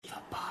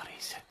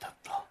bodies hit the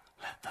floor.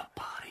 Let the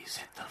bodies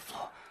hit the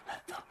floor.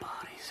 Let the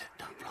bodies hit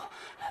the floor.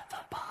 Let the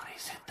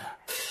bodies hit the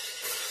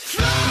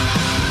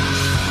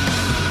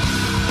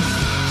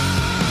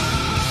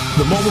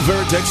The Mobile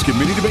Veritex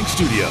Community Bank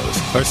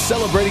Studios are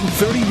celebrating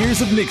 30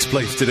 years of Knicks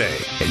Place today,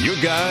 and your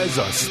guys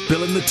are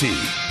spilling the tea.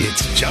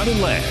 It's John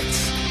and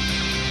Lance.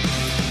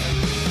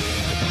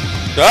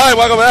 All right,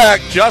 welcome back.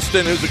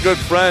 Justin, who's a good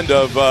friend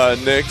of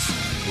Nick's,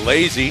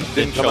 lazy,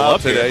 didn't come out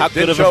today. How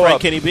good of a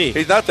friend can he be?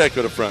 He's not that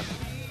good a friend.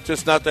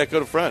 Just not that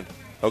good a friend.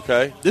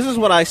 Okay? This is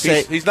what I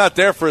say. He's not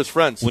there for his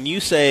friends. When you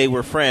say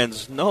we're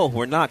friends, no,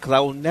 we're not, because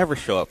I will never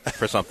show up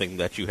for something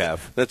that you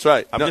have. That's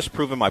right. I'm just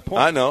proving my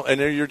point. I know, and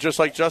you're just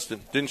like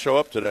Justin. Didn't show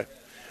up today.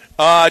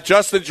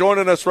 Justin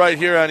joining us right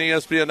here on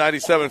ESPN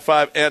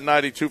 97.5 and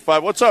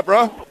 92.5. What's up,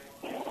 bro?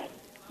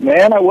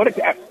 Man,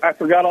 I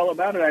forgot all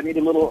about it. I need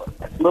a little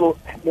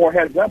more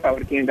heads up. I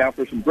would have came down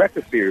for some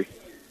breakfast beers.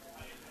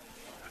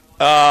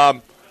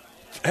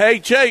 Hey,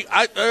 Jay,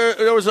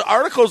 there was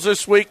articles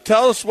this week.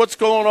 Tell us what's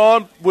going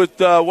on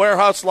with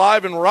Warehouse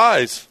Live and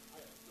Rise.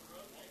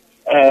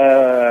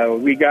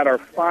 We got our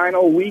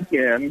final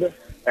weekend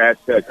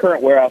at the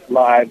current Warehouse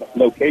Live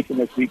location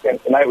this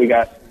weekend. Tonight we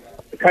got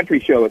the country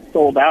show. It's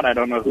sold out. I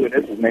don't know who it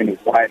is. His name is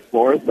Wyatt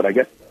Flores, but I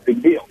guess it's a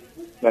big deal.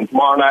 Then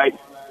tomorrow night,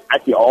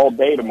 actually all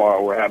day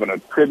tomorrow, we're having a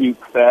tribute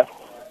fest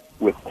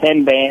with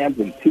 10 bands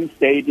and 2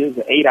 stages,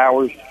 8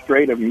 hours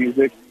straight of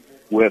music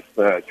with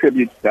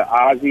tributes to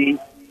Ozzy,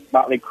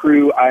 Motley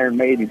Crue, Iron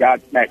Maiden,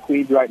 Godsmack,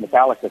 Queensryche,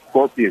 Metallica,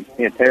 Scorpions,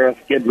 Pantera,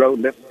 Skid Row,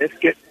 Limp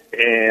Bizkit,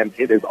 and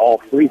it is all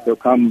free. So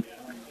come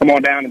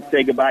on down and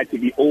say goodbye to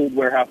the old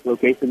Warehouse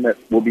location that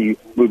will be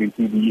moving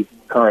to the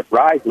current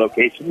Rise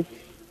location,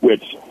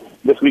 which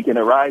this weekend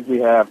at Rise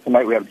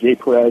tonight we have Jay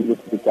Perez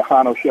with the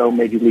Tejano Show,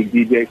 Major League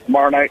DJ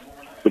tomorrow night,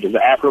 which is an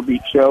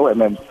Afrobeat show,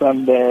 and then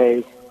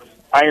Sunday,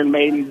 Iron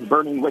Maiden's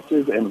Burning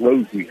Witches and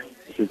Rosie,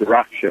 which is the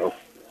rock show.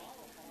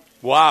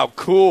 Wow,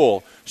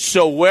 cool.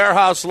 So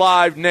Warehouse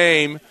Live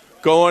name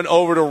going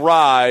over to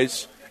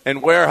Rise,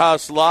 and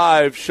Warehouse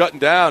Live shutting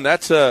down.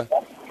 That's a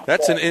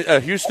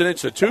Houston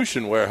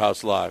institution,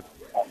 Warehouse Live.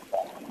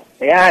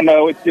 Yeah, I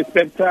know. It's just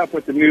been tough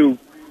with the new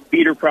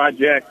feeder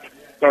project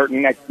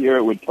starting next year.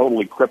 It would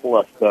totally cripple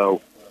us,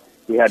 so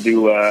we had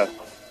to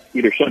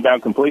either shut it down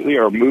completely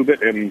or move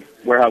it, and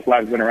Warehouse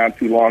Live's been around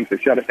too long to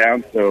shut it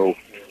down, so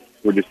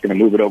we're just going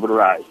to move it over to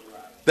Rise.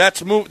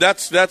 That's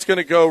going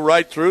to go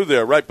right through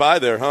there, right by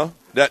there, huh?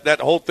 That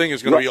whole thing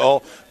is going to be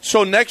all.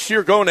 So next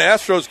year going to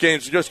Astros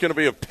games is just going to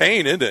be a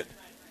pain, isn't it?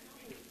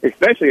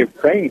 Especially if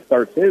Crane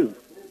starts his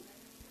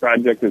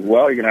project as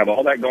well. You're going to have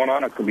all that going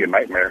on. It's going to be a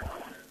nightmare.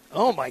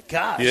 Oh, my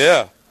gosh.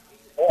 Yeah.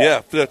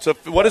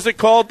 What is it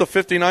called? The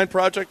 59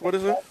 project? What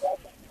is it?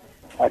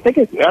 I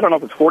don't know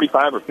if it's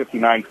 45 or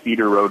 59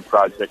 feeder road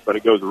project, but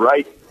it goes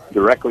right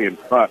directly in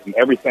front, and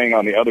everything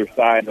on the other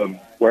side of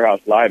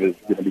Warehouse Live is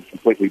going to be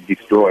completely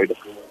destroyed.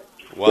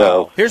 Wow.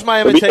 So, here's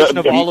my invitation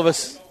of all of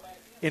us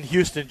in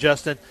Houston,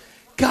 Justin.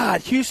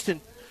 God,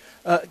 Houston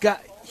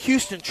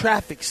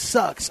traffic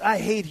sucks. I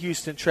hate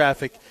Houston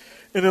traffic.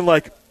 And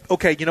then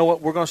okay, you know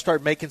what? We're going to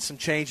start making some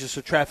changes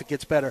so traffic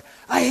gets better.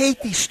 I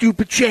hate these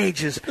stupid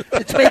changes.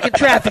 It's making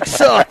traffic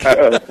suck.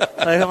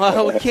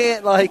 We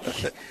can't,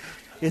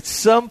 at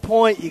some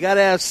point you got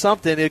to have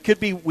something. It could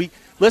be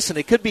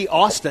it could be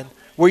Austin,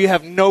 where you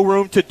have no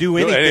room to do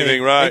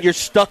anything, right? And you're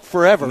stuck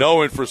forever.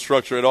 No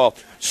infrastructure at all.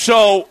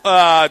 So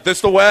this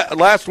is the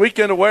last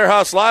weekend of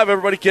Warehouse Live.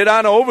 Everybody get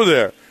on over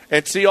there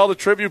and see all the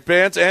tribute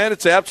bands, and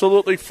it's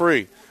absolutely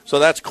free. So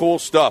that's cool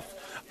stuff.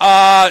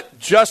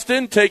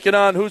 Justin taking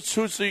on,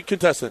 who's the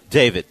contestant?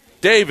 David.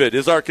 David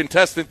is our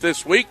contestant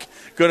this week.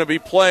 Going to be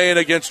playing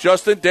against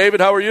Justin. David,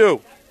 how are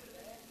you?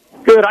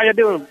 Good. How you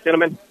doing,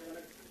 gentlemen?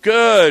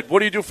 Good. What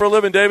do you do for a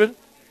living, David?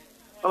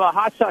 I'm a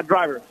hotshot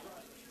driver.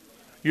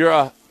 You're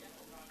a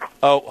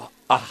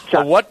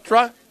what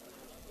driver?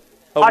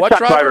 Hot shot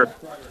driver.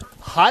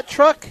 Hot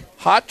truck?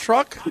 Hot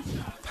truck?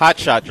 Hot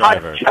shot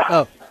driver.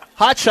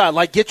 Hot shot,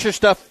 like get your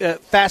stuff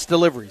fast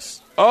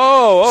deliveries.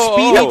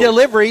 Speedy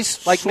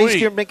deliveries, like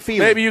Sweet. Mr. McFeely.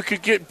 Maybe you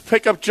could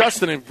pick up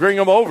Justin and bring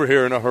him over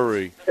here in a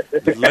hurry.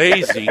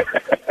 Lazy.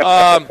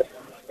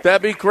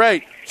 That'd be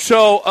great.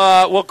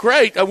 So,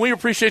 great. We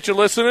appreciate you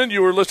listening.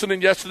 You were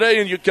listening yesterday,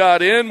 and you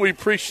got in. We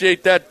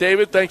appreciate that,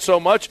 David. Thanks so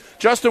much.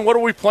 Justin, what are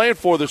we playing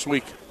for this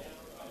week?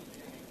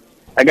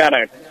 I got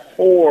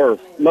 4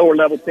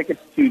 lower-level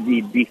tickets to the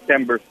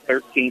December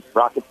 13th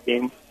Rockets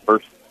game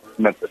versus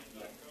Memphis.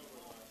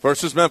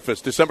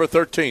 December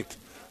 13th.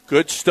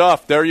 Good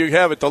stuff. There you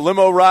have it. The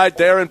limo ride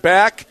there and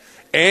back,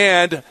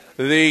 and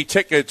the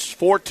tickets,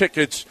 4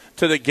 tickets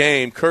to the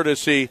game,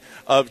 courtesy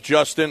of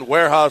Justin,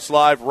 Warehouse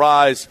Live,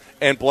 Rise,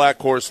 and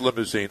Black Horse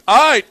Limousine.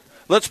 All right,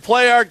 let's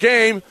play our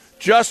game.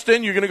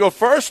 Justin, you're going to go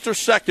first or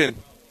second?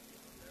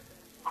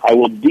 I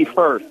will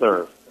defer,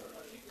 sir.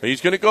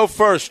 He's going to go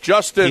first.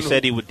 Justin. He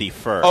said he would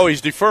defer. Oh,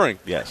 he's deferring.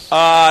 Yes.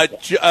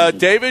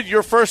 David,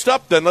 you're first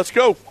up then. Let's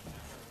go.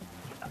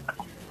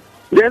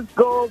 Let's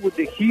go with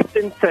the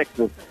Houston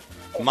Texans.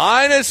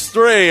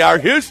 -3, our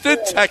Houston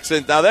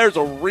Texans. Now, there's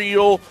a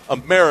real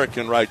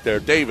American right there,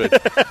 David,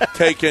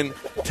 taking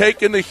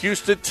the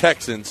Houston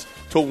Texans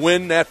to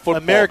win that football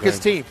America's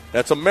game. team.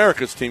 That's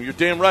America's team. You're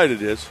damn right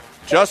it is.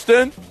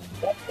 Justin?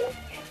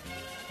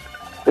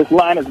 This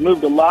line has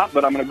moved a lot,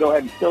 but I'm going to go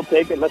ahead and still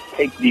take it. Let's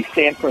take the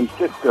San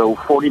Francisco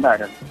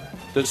 49ers.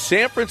 The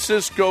San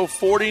Francisco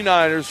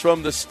 49ers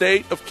from the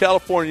state of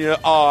California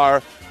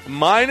are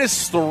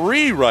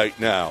 -3 right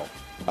now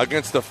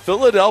against the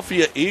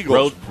Philadelphia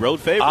Eagles. Road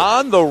favorite.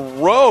 On the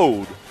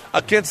road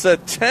against a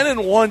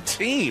 10-1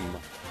 team.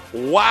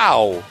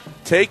 Wow.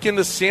 Taking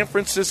the San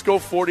Francisco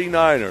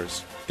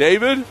 49ers.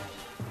 David?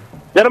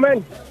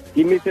 Gentlemen,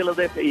 give me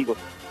Philadelphia Eagles.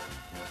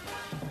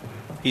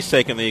 He's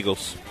taking the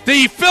Eagles.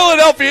 The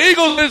Philadelphia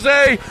Eagles is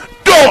a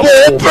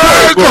double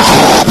banger!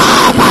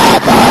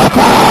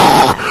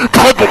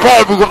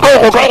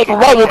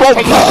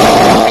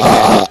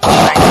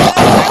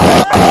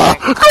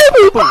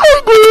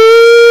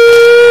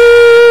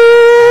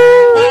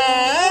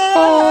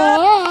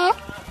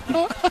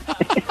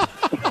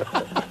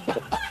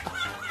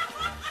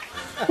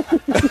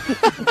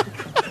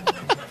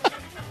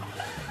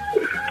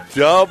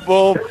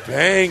 Double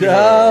banger.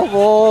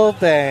 Double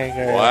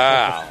banger.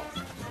 Wow.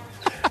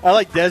 I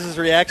like Dez's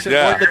reaction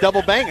more than the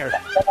double banger.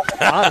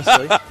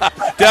 Honestly.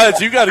 Des,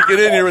 you got to get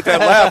in here with that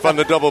laugh on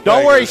the double banger.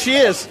 Don't worry, she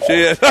is. She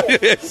is.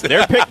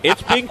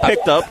 It's being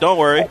picked up. Don't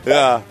worry.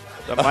 Yeah.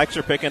 The mics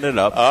are picking it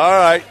up. All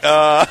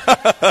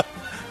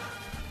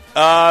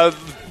right.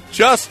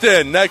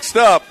 Justin, next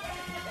up.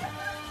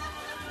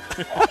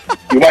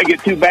 You might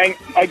get two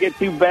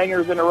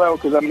bangers in a row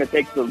because I'm going to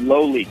take the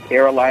lowly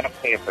Carolina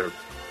Panthers.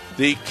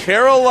 The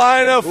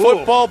Carolina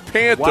Football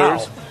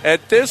Panthers,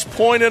 at this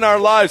point in our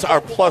lives, are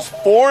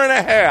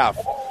 +4.5.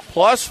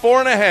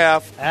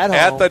 +4.5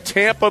 at the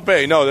Tampa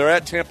Bay. No, they're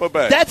at Tampa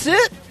Bay. That's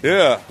it?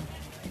 Yeah.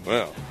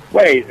 Well.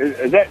 Wait,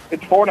 is that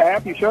it's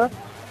 4.5? You sure?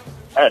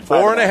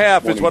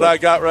 4.5 is what I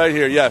got right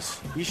here. Yes.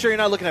 You sure you're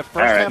not looking at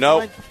first half No.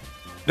 line?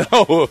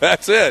 No,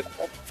 that's it.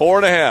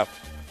 4.5.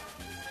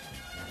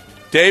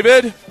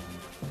 David?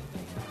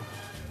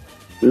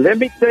 Let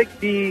me take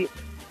the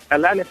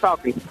Atlanta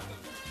Falcons.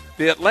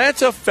 The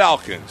Atlanta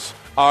Falcons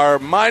are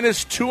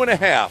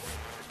 -2.5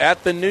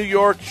 at the New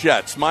York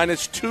Jets.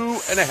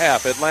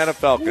 -2.5 Atlanta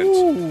Falcons.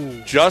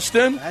 Ooh.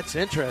 Justin? That's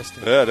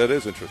interesting. Yeah, that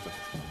is interesting.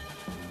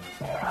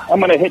 I'm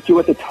going to hit you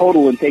with the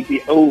total and take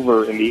the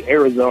over in the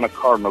Arizona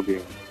Cardinal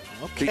game.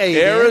 Okay.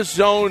 The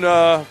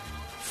Arizona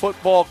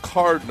Football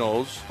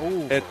Cardinals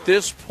Ooh. at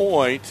this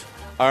point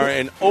are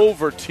an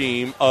over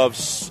team of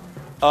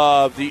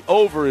the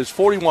over is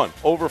 41.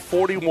 Over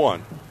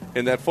 41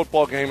 in that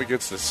football game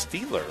against the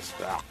Steelers.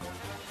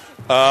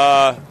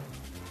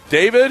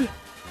 David?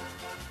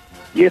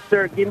 Yes,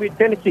 sir. Give me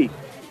Tennessee.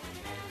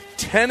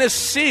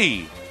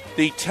 Tennessee.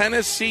 The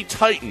Tennessee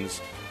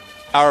Titans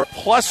are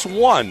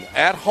 +1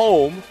 at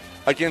home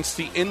against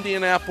the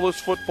Indianapolis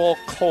Football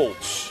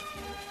Colts.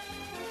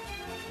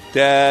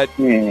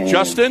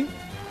 Justin?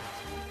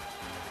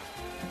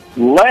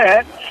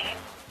 Let's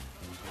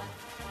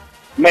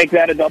make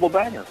that a double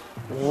banger.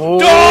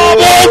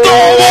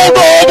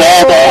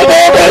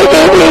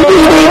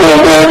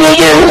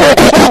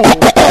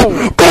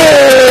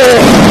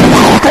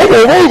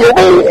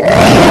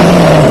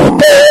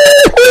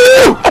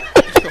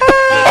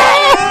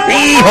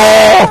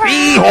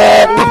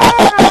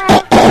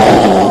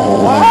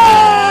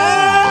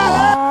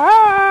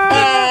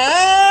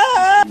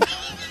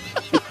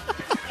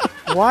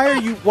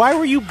 Why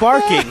were you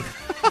barking?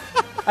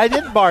 I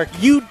didn't bark.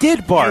 You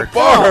did bark. You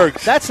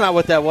barked. That's not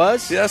what that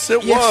was. Yes, it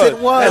was. Yes, it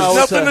was. It has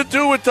nothing to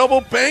do with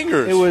double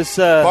bangers. It was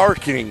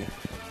barking.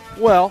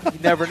 Well, you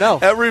never know.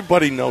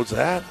 Everybody knows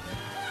that.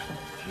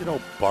 You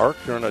don't bark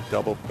during a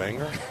double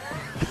banger.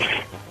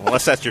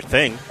 Unless that's your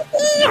thing.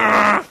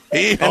 And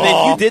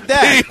then you did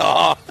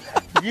that.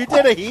 You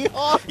did a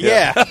hee-haw?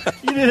 Yeah.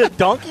 You did a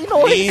donkey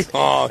noise?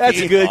 Hee-haw, That's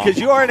hee-haw. good because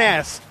you are an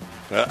ass.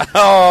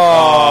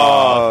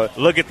 Oh,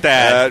 look at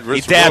that. He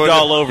dabbed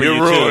all over you,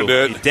 ruined too.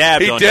 it. He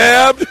dabbed on you.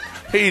 dabbed?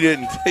 He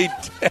didn't. He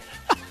dabbed.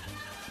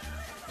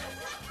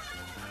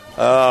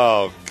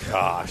 Oh,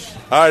 gosh.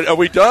 All right, are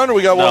we done? Or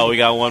we got one? No, we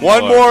got one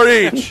more. One more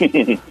each.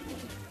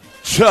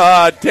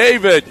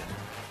 David.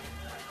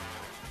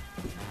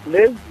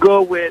 Let's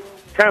go with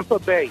Tampa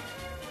Bay.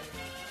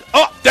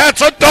 Oh,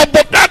 that's a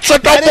double. That's a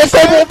double. Adam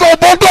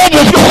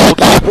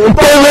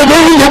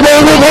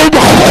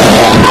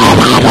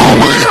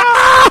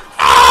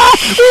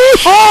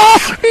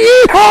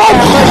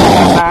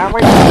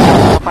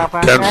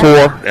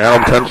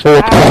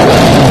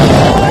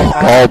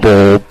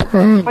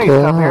 10-4. Please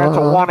come here. It's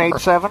a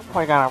 187.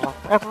 We got to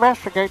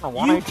investigate the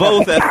 187.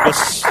 You both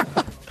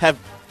have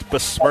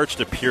besmirched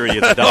the purity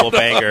of the double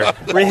banger.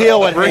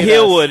 Raheel would.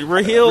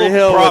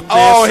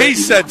 Oh, he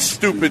said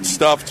stupid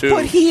stuff too.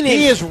 But he didn't.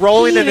 He is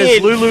rolling in his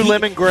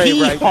Lululemon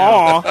grave right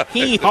now.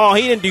 He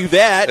didn't do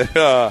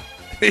that.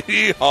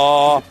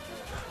 Hee-haw.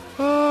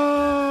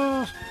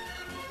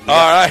 All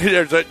right,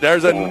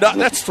 there's a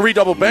that's 3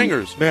 double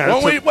bangers.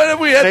 Man, when have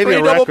we had maybe 3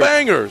 a double record.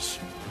 bangers?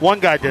 One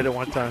guy did it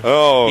one time.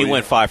 Oh, He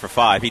went 5 for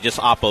 5. He just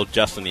oppoed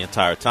Justin the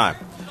entire time.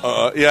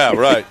 yeah,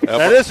 right.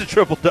 That is a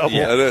triple-double.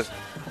 Yeah, it is.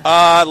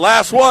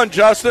 Last one,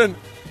 Justin.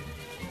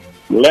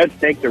 Let's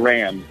take the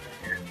Rams.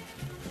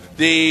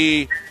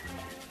 The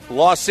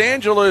Los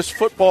Angeles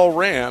football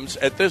Rams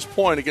at this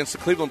point against the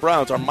Cleveland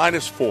Browns are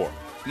 -4.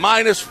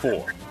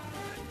 -4.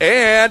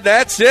 And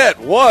that's it.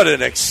 What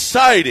an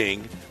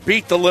exciting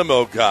beat the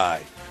limo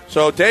guy.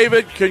 So,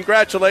 David,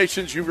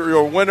 congratulations. You're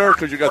a winner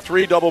because you got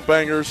 3 double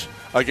bangers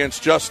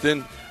against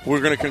Justin. We're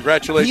going to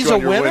congratulate He's you on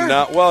a your winner? win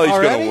now. Well, he's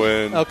going Already? to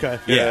win. Okay.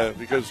 Yeah,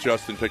 because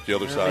Justin picked the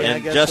other side. I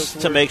And guess just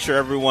that's to weird. make sure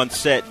everyone's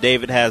set,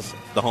 David has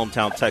the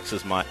hometown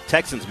Texans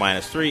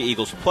 -3,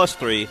 Eagles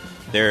 +3.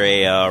 They're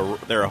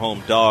a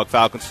home dog.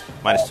 Falcons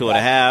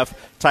 -2.5,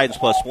 Titans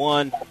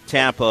 +1,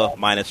 Tampa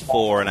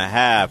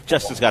 -4.5.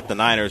 Justin's got the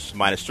Niners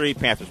 -3,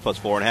 Panthers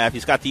 +4.5.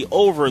 He's got the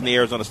over in the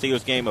Arizona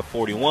Steelers game of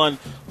 41,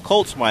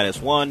 Colts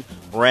 -1,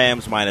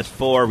 Rams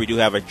 -4. We do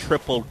have a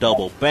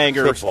triple-double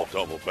banger.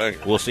 Triple-double banger.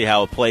 We'll see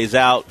how it plays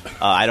out.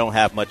 I don't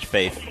have much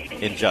faith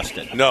in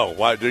Justin. No,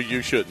 why?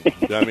 You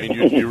shouldn't. I mean,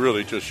 you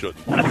really just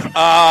shouldn't.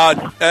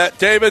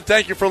 David,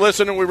 thank you for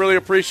listening. We really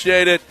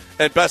appreciate it.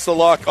 And best of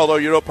luck, although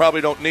you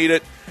probably don't need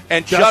it.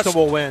 And Justin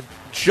will win.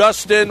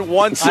 Justin,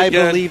 once I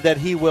again. believe that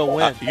he will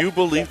win. You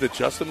believe that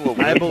Justin will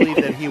win? I believe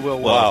that he will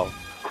win.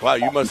 Wow,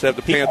 you must have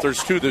the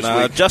Panthers, too, this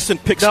week. Justin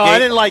picks No, I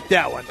didn't like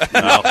that one.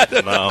 No.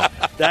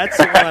 That's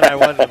the one I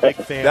wasn't a big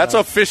fan That's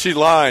of. a fishy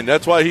line.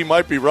 That's why he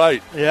might be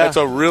right. Yeah. That's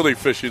a really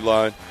fishy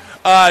line.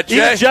 Jay?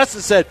 Even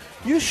Justin said,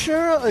 "You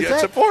sure? Is Yeah,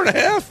 it's that a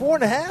 4.5.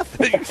 4.5?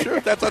 You sure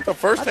that's not the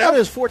first I half? thought it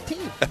was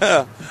 14."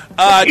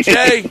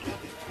 Jay,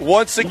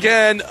 once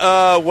again,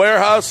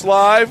 Warehouse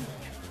Live,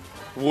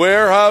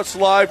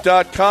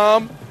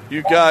 warehouselive.com.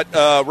 You got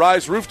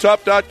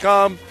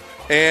riserooftop.com,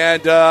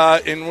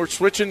 and we're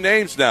switching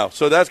names now,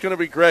 so that's going to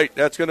be great.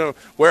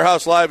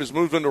 Warehouse Live is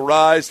moving to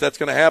Rise. That's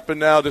going to happen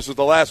now. This is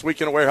the last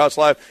weekend of Warehouse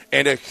Live,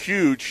 and a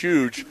huge,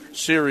 huge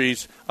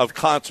series of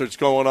concerts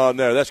going on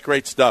there. That's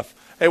great stuff.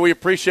 Hey, we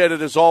appreciate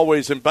it as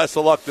always, and best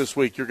of luck this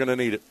week. You're going to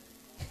need it.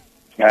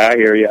 I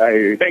hear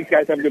you. Thanks,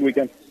 guys. Have a good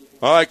weekend.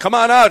 All right, come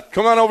on out.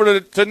 Come on over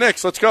to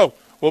Nick's. Let's go.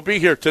 We'll be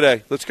here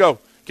today. Let's go.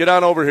 Get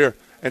on over here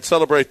and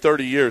celebrate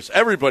 30 years.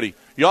 Everybody,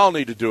 y'all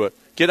need to do it.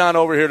 Get on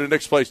over here to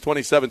Nick's Place,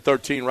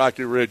 2713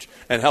 Rocky Ridge,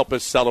 and help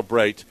us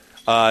celebrate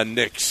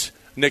Nick's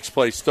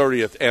Place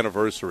 30th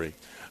anniversary.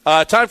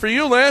 Time for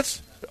you,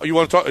 Lance. You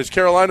want to talk? Is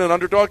Carolina an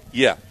underdog?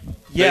 Yeah.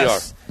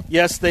 Yes.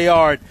 Yes, they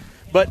are.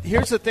 But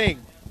here's the thing.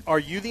 Are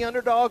you the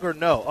underdog or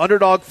no?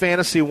 Underdog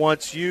Fantasy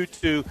wants you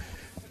to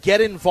get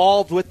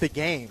involved with the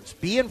games.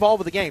 Be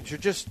involved with the games.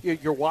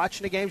 You're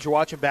watching the games. You're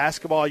watching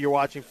basketball. You're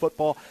watching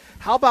football.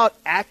 How about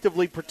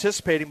actively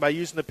participating by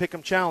using the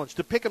Pick'em Challenge?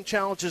 The Pick'em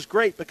Challenge is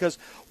great because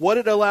what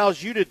it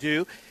allows you to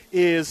do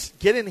is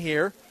get in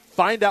here,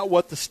 find out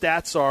what the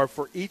stats are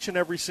for each and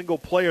every single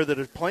player that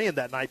is playing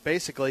that night,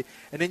 basically,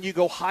 and then you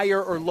go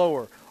higher or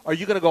lower. Are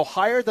you going to go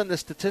higher than the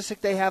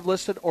statistic they have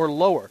listed or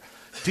lower?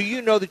 Do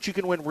you know that you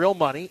can win real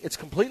money? It's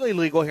completely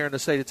legal here in the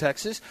state of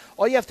Texas.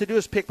 All you have to do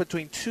is pick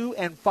between 2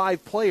 and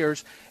 5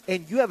 players,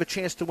 and you have a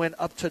chance to win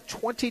up to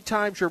 20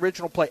 times your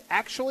original play.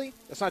 Actually,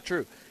 that's not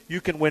true. You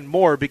can win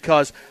more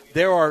because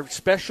there are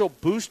special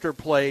booster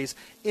plays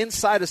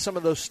inside of some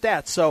of those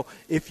stats. So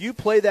if you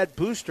play that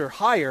booster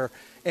higher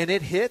and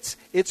it hits,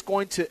 it's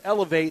going to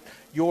elevate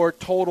your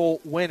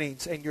total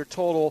winnings and your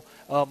total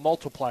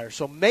multiplier.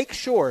 So make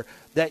sure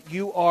that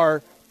you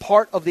are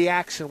part of the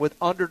action with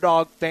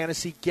Underdog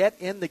Fantasy. Get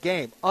in the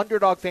game.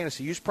 Underdog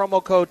Fantasy. Use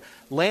promo code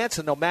Lance,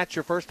 and they'll match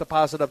your first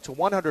deposit up to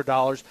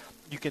 $100.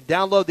 You can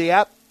download the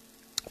app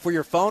for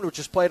your phone or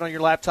just play it on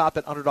your laptop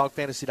at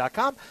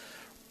UnderdogFantasy.com.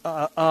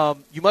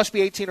 You must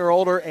be 18 or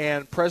older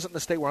and present in the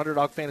state where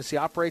Underdog Fantasy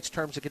operates.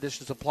 Terms and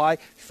conditions apply.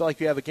 If you feel like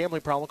you have a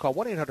gambling problem, call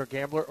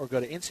 1-800-GAMBLER or go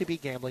to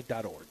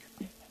ncbgambling.org.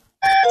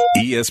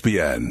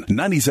 ESPN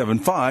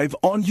 97.5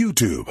 on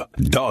YouTube.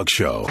 Dog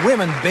Show.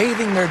 Women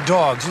bathing their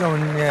dogs,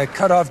 in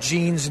cut-off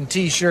jeans and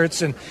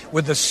T-shirts and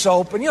with the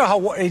soap. And you know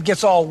how it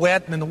gets all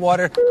wet and in the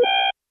water.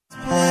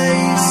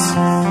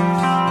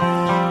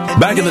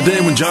 Back in the day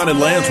when John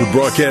and Lance would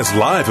broadcast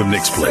live from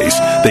Nick's Place,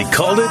 they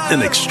called it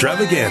an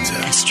extravaganza.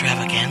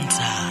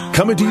 Extravaganza.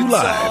 Coming to you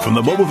live from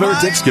the Mobile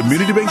Veritex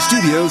Community Bank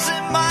Studios,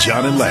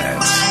 John and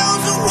Lance.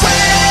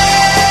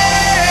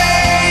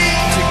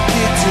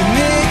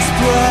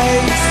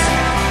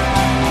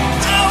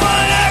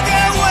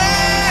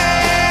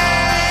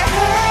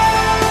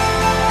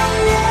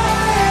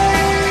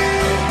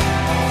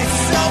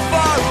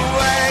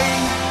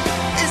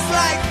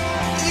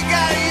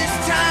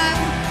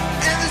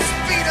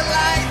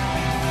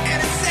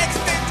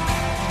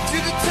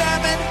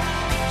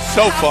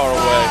 So far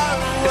away.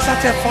 It's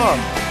not that far.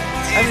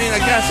 I mean,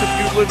 I guess if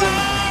you live in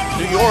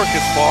New York,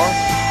 it's far.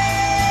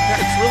 Yeah,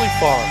 it's really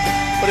far.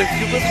 But if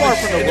you live Far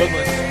from the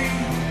Woodlands.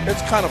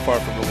 It's kind of far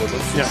from the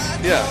Woodlands.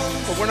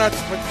 Yeah. But we're not.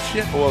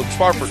 Well, it's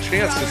far for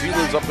Chance because he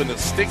lives up in the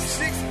sticks,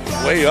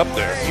 way up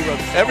there.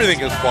 Everything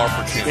is far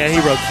for Chance. Yeah, he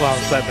rode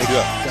clowns. That makes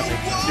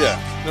sense. Yeah.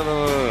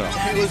 No.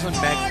 He lives in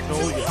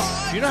Magnolia.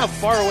 Do you know how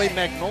far away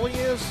Magnolia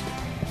is?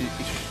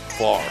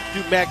 Far.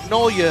 Dude,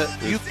 Magnolia,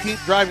 you keep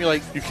driving, you're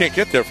like, you can't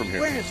get there from here.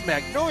 Where is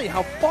Magnolia?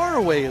 How far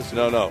away is it?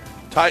 No.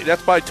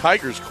 That's by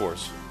Tiger's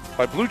course,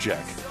 by Blue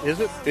Jack. Is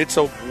it? It's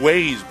a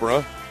ways,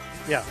 bruh.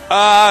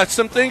 Yeah.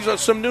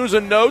 Some news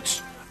and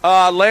notes.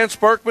 Lance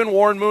Berkman,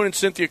 Warren Moon, and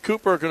Cynthia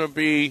Cooper are going to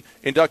be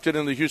inducted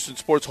in the Houston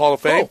Sports Hall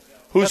of Fame.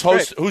 Who's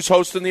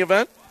hosting the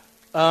event?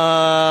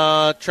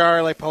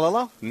 Charlie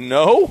Palillo?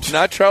 No,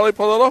 not Charlie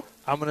Palillo.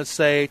 I'm going to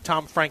say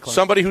Tom Franklin.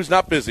 Somebody who's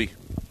not busy.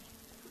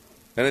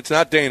 And it's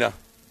not Dana.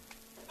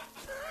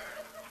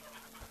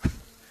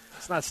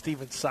 It's not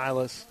Steven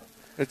Silas.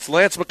 It's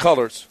Lance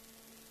McCullers.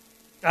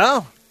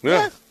 Oh.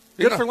 Yeah.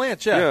 Good for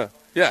Lance, yeah.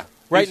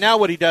 Right now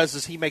what he does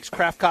is he makes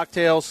craft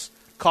cocktails,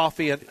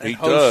 coffee, and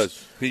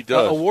hosts He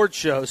does. Award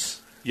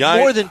shows.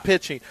 More than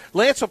pitching.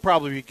 Lance will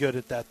probably be good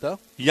at that, though.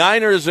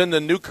 Yiner is in the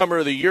Newcomer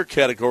of the Year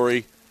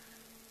category.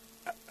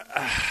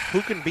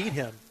 Who can beat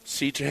him?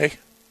 CJ.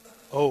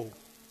 Oh.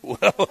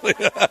 Well,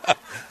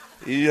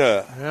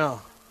 yeah.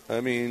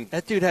 I mean,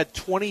 that dude had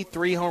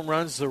 23 home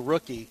runs as a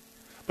rookie.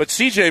 But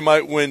CJ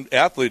might win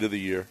Athlete of the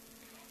Year,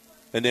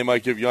 and they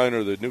might give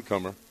Yiner the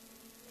Newcomer.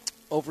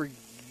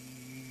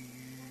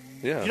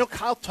 Yeah. You know,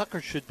 Kyle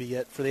Tucker should be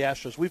it for the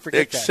Astros. We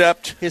forget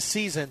that. His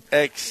season.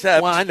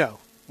 Well, I know.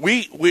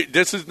 We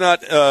this is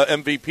not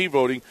MVP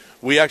voting.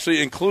 We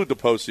actually include the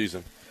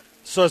postseason.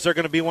 So is there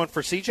going to be one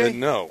for CJ?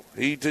 No,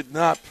 he did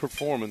not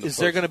perform in the postseason. Is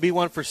there going to be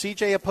one for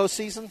CJ a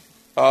postseason?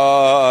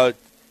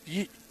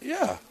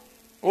 Yeah.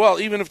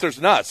 Well, even if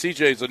there's not,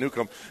 CJ is a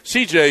newcomer.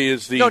 CJ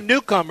is the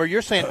newcomer.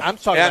 You're saying I'm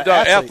talking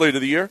about athlete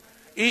of the year.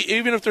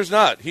 Even if there's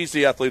not, he's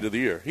the athlete of the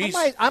year. He's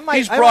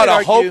he's brought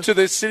a hope to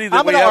this city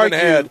that we haven't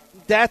had.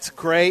 That's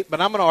great, but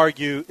I'm going to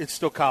argue it's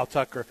still Kyle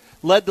Tucker.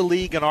 Led the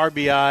league in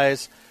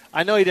RBIs.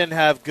 I know he didn't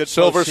have good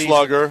Silver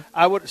Slugger.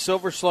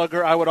 Silver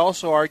Slugger. I would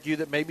also argue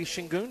that maybe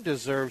Şengün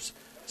deserves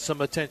some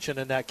attention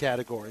in that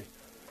category.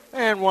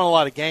 And won a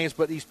lot of games,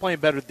 but he's playing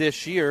better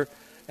this year.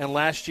 And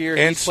last year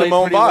and he played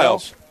Simone pretty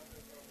Biles. Well.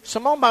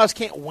 Simone Biles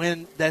can't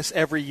win this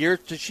every year.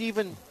 Does she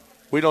even?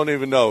 We don't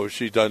even know if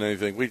she's done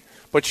anything.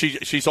 But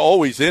she's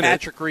always in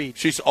Patrick Reed.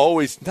 She's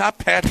always not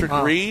Patrick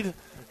Reed.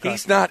 Okay.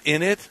 He's not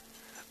in it.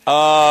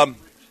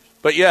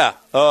 But yeah,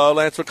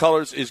 Lance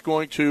McCullers is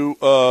going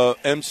to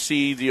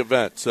MC the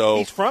event. So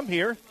he's from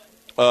here.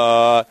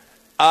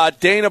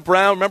 Dana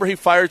Brown, remember he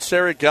fired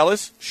Sarah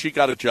Gellis? She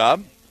got a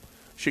job.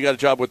 She got a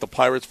job with the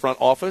Pirates front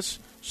office.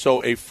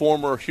 So a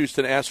former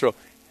Houston Astro.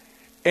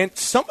 And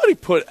somebody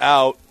put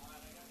out,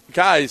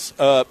 guys,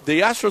 the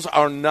Astros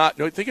are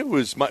not. I think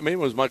maybe it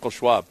was Michael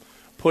Schwab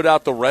put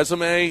out the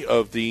resume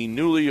of the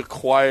newly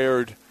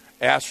acquired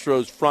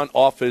Astros front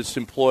office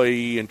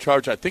employee in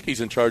charge. I think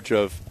he's in charge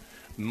of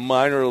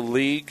minor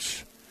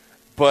leagues,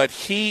 but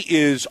he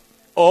is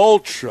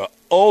ultra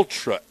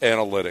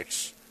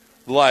analytics,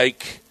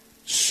 like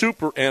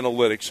super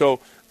analytics. So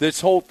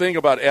this whole thing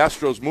about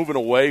Astros moving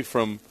away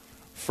from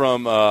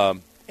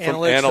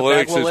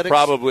analytics is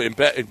probably in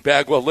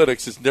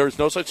Bagwell-lytics. There's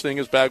no such thing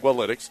as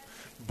Bagwell-lytics,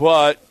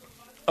 but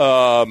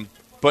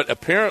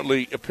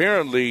apparently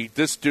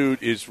this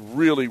dude is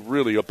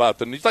really about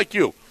them. He's like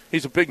you.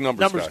 He's a big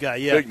numbers guy.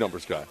 Yeah, big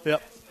numbers guy.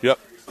 Yep.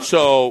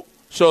 So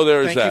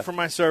there's that. Thank you for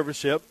my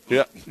service. Yep.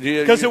 Yeah.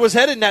 Because it was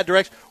headed in that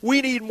direction.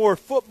 We need more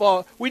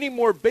football. We need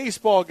more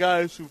baseball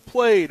guys who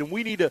played, and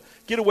we need to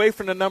get away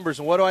from the numbers.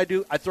 And what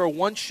do? I throw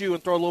one shoe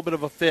and throw a little bit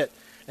of a fit.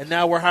 And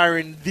now we're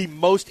hiring the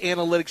most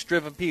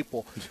analytics-driven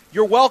people.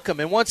 You're welcome.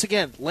 And once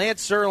again,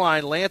 Lance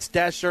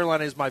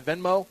Zerline is my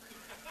Venmo.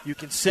 You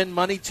can send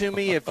money to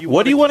me if you.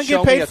 What do you want to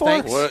get paid for?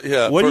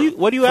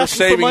 What do you ask for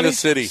saving money? the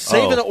city?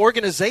 Saving the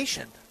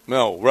organization.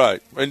 No,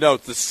 right. No,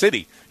 it's the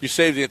city. You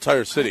saved the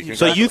entire city.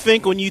 So you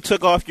think when you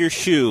took off your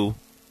shoe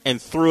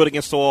and threw it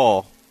against the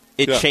wall,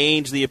 it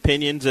changed the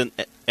opinions and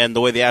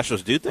the way the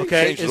Astros do things?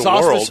 Okay, is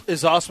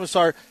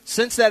Ausmus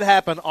since that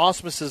happened,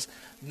 Ausmus is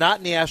not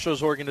in the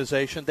Astros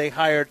organization. They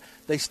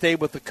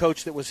stayed with the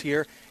coach that was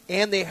here,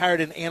 and they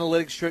hired an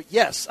analytics.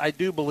 Yes, I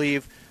do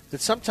believe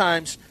that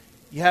sometimes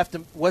you have to.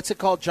 What's it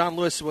called? John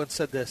Lewis once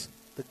said this: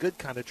 the good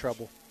kind of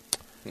trouble.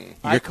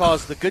 I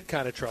caused the good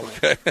kind of trouble.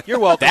 Okay. You're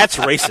welcome. That's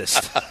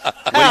racist.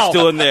 What are you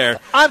doing there?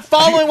 I'm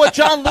following what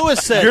John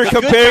Lewis said. You're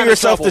comparing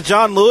yourself to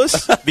John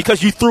Lewis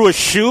because you threw a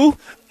shoe?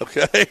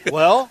 Okay.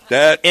 Well,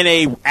 in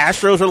a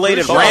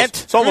Astros-related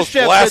rant? It's almost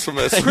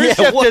blasphemous.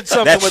 Khrushchev did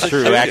something That's with a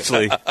true, shoe.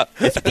 actually.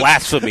 It's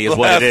blasphemy is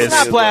what it is. It's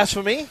not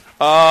blasphemy.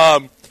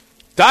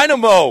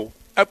 Dynamo,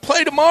 I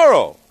play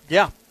tomorrow.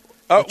 Yeah.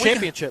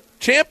 Championship.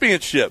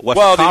 Championship. The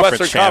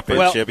Western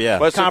Championship, yeah.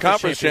 Western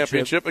Conference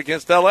Championship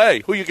against L.A.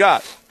 Who you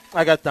got?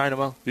 I got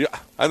Dynamo. Yeah,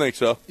 I think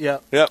so. Yeah,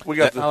 we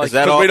got. Is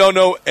that all? We don't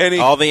know any.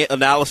 All the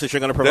analysis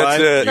you're going to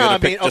provide. That's it. No, I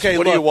mean, okay.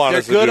 What look, do you want they're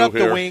us to good do up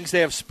here? the wings. They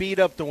have speed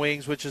up the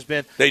wings, which has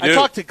been. They do. I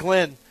talked to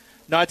Glenn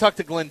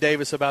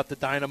Davis about the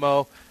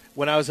Dynamo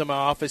when I was in my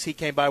office. He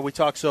came by. We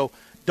talked. So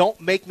don't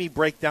make me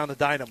break down the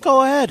dynamo.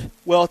 Go ahead.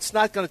 Well, it's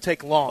not going to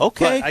take long.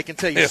 Okay. But I can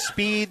tell you,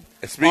 speed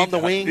Speed, on the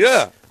wings.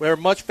 yeah. We're a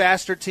much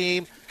faster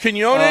team.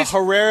 Quinones?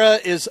 Herrera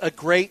is a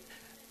great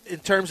in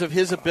terms of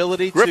his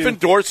ability Griffin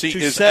Dorsey to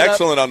is set up-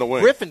 excellent on the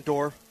wing. Griffin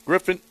Dorsey.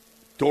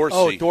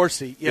 Oh,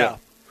 Dorsey, yeah.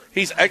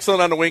 He's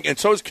excellent on the wing, and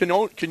so is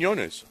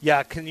Quinones.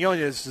 Yeah,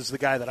 Quinones is the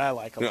guy that I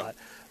like a Yeah. lot.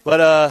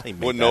 But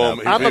Wouldn't know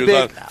him. I'm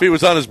If he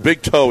was on his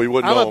big toe, he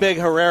wouldn't I'm know a him. big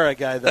Herrera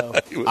guy, though.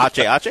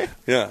 Ache?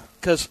 Yeah.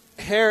 Because,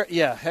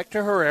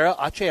 Hector Herrera,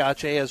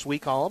 Ache, as we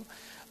call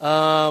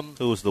him.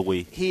 Who's the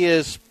we? He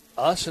is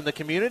us in the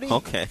community.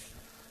 Okay.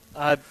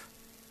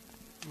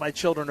 My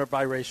children are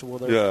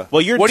biracial.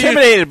 Well, you're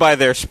intimidated by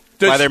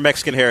their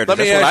Mexican heritage.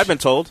 That's what I've been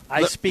told.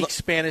 I speak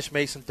Spanish.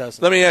 Mason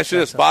doesn't. Let me ask you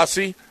this.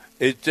 Bossy,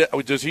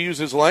 does he use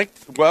his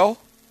length well?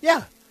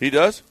 Yeah. He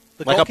does?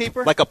 The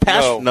goalkeeper? Like a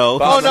pass? No.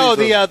 Oh, no,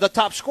 the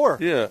top scorer.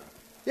 Yeah.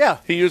 Yeah.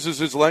 He uses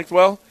his length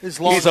well? His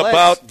long He's legs.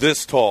 about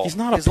this tall. He's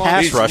not a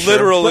pass He's rusher.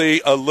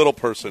 literally a little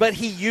person. But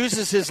he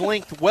uses his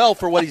length well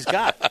for what he's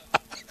got.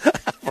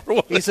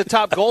 He's a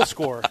top goal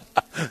scorer.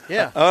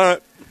 Yeah. All right.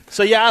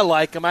 So, yeah, I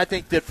like him. I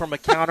think that from a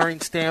countering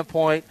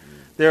standpoint,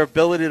 their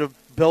ability to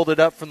build it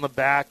up from the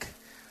back,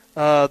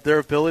 their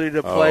ability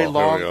to play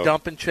long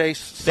dump and chase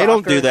soccer. They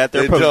don't do that.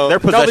 They're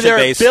don't. possession-based. No, but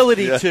their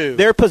ability to.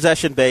 They're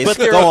possession-based. But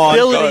their Go on.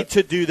 ability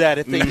to do that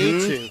if they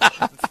need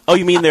to. Oh,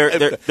 you mean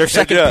their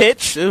second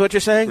pitch is what you're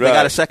saying? Right. They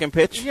got a second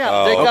pitch?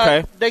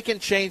 Yeah, they can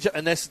change it,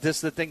 and this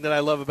is the thing that I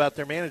love about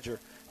their manager.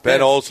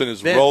 Ben Olsen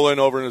is rolling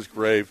over in his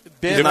grave.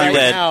 Ben right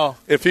now.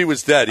 If he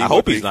was dead, I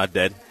hope he's not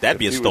dead. That'd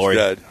be a story.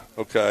 If he was dead,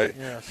 okay.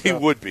 Yeah, so. He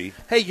would be.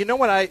 Hey, you know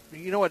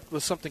what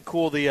was something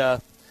cool?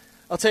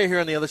 I'll tell you here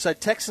on the other side.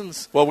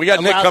 Texans. Well, we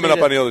got Nick coming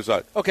up on the other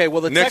side. Okay,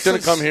 well the Nick's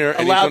Texans going to come here and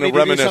he's allowed going me to to do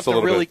reminisce a something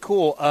little really bit.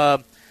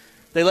 cool.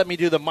 They let me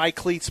do the My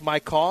Cleats, My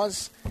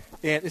Cause,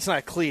 and it's not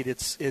a cleat.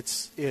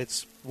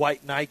 It's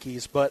white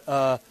Nikes,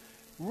 but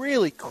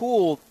really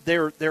cool.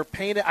 They're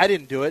painted. I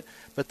didn't do it,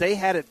 but they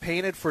had it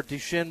painted for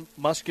Duchenne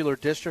muscular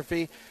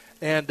dystrophy,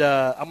 and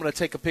I'm going to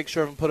take a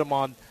picture of them, put them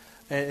on,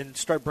 and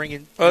start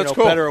bringing cool.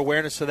 better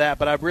awareness to that.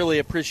 But I really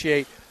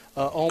appreciate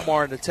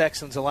Omar and the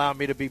Texans allowing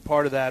me to be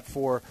part of that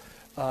for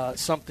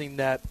something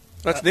that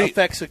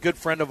affects a good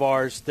friend of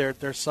ours.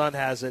 Their son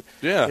has it.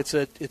 Yeah. It's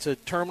a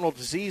terminal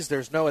disease.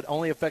 It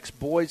only affects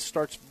boys.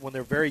 Starts when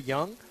they're very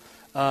young.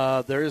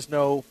 There is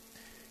no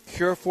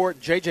cure for it.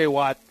 J.J.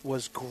 Watt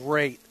was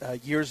great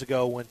years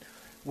ago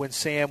when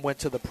Sam went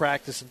to the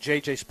practice, and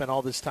J.J. spent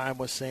all this time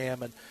with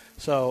Sam. And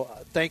so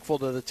thankful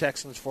to the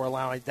Texans for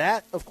allowing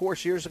that, of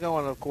course, years ago,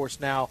 and, of course,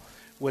 now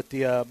with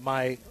the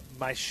my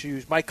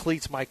shoes, my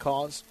cleats, my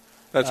cause.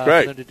 That's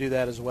great. For them to do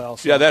that as well.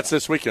 So. Yeah, that's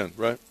this weekend,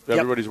 right?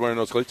 Everybody's wearing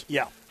those cleats?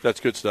 Yeah. That's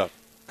good stuff.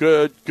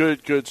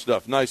 Good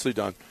stuff. Nicely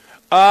done.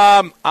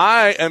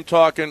 I am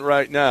talking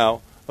right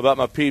now about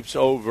my peeps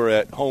over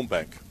at Home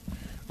Bank.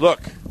 Look,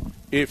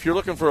 if you're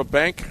looking for a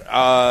bank,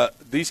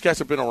 these guys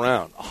have been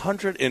around.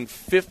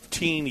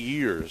 115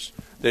 years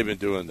they've been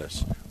doing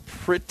this.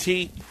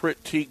 Pretty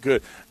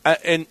good.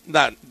 And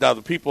now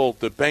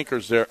the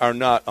bankers there are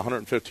not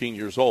 115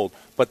 years old,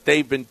 but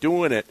they've been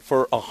doing it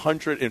for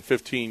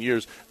 115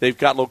 years. They've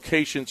got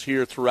locations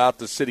here throughout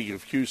the city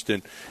of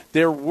Houston.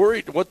 They're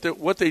worried what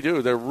they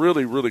do. They're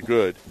really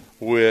good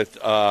with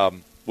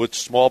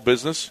small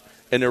business,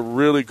 and they're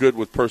really good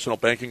with personal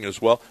banking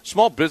as well.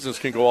 Small business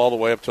can go all the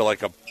way up to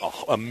like a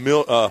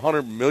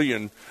 100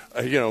 million.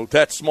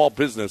 That small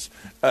business,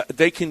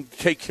 they can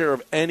take care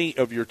of any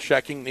of your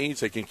checking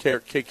needs. They can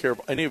take care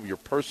of any of your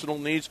personal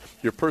needs,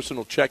 your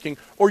personal checking,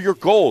 or your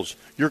goals.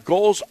 Your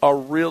goals are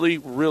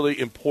really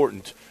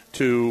important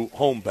to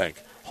Home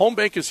Bank. Home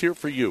Bank is here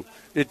for you.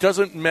 It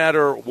doesn't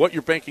matter what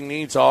your banking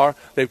needs are.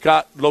 They've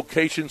got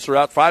locations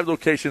 5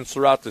 locations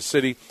throughout the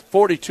city,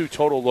 42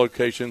 total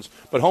locations.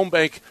 But Home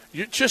Bank,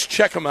 you just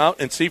check them out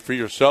and see for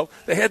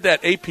yourself. They had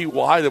that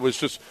APY that was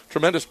just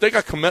tremendous. They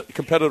got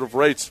competitive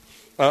rates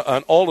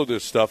on all of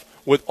this stuff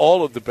with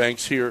all of the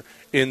banks here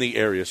in the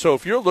area. So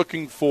if you're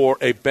looking for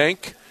a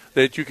bank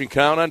that you can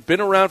count on,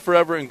 been around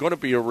forever and going to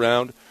be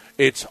around,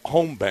 it's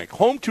Home Bank.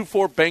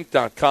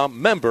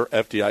 Home24bank.com, member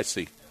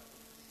FDIC.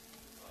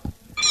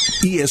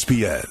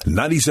 ESPN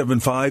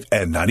 97.5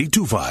 and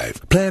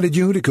 92.5. Planet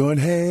Unicorn,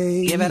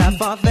 hey. Give it up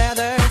for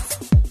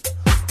feathers.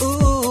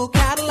 Ooh,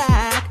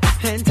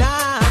 Cadillac and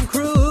Tom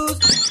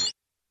Cruise.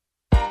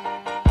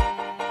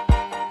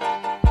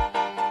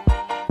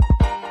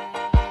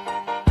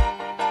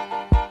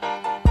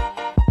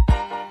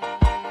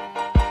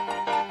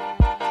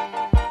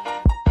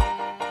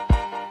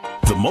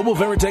 The Mobile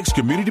Veritex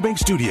Community Bank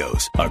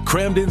Studios are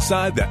crammed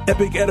inside the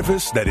epic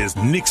edifice that is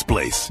Nick's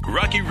Place,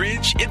 Rocky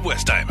Ridge in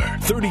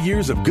Westheimer. 30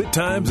 years of good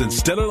times and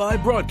stellar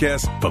live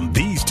broadcasts from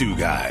these two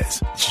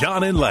guys,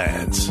 John and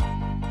Lance.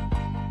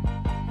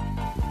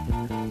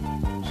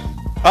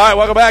 All right,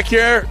 welcome back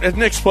here at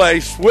Nick's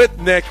Place with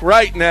Nick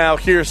right now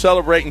here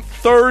celebrating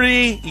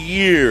 30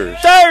 years.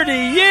 30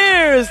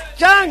 years!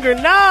 John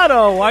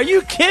Granado, are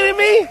you kidding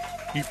me?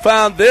 You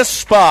found this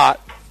spot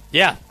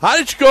Yeah. How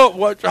did you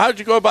go? How did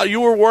you go about?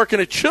 You were working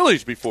at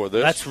Chili's before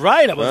this. That's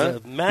right. I was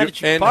a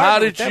managing And partner how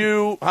with did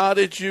them. how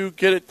did you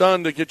get it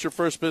done to get your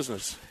first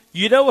business?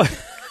 You know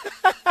what?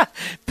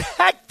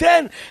 Back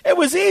then, it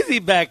was easy.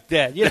 Back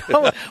then, you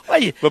know.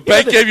 But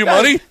bank gave you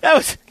money? That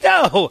was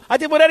no. I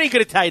did what any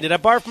good Italian did. I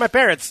borrowed from my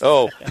parents.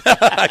 Oh,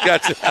 I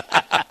got you.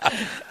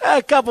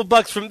 A couple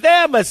bucks from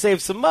them. I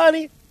saved some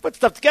money. Put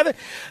stuff together.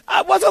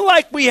 It wasn't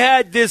like we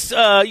had this.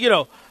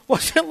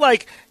 Wasn't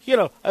like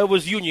it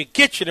was Union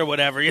Kitchen or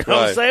whatever. You know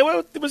what I'm saying?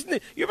 Well, it was. You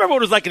remember what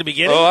it was like in the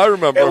beginning? Oh, I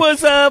remember. It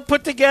was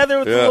put together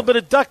with a little bit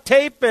of duct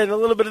tape and a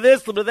little bit of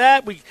this, a little bit of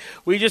that.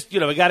 We just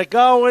we got it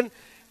going.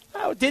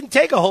 It didn't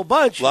take a whole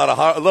bunch. A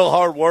little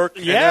hard work.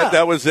 Yeah, and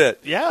that was it.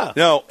 Yeah.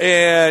 No,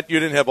 and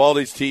you didn't have all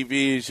these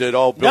TVs that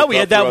all built No, we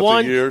up had that throughout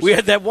one. the years. We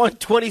had that one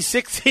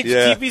 26-inch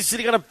TV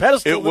sitting on a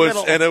pedestal. It was, in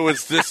the middle. and it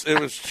was this. It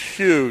was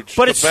huge.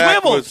 But The it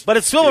back swiveled. was- But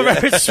it swiveled. Yeah.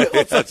 Remember, it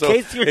swiveled Yeah, so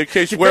in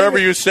case wherever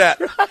you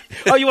sat.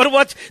 Oh, you want to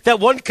watch that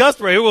one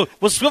customer?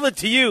 We'll swivel it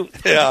to you.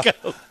 Yeah. There you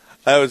go.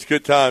 That was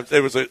good times.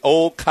 It was an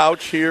old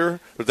couch here.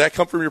 Did that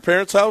come from your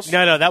parents' house?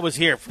 No, that was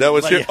here. That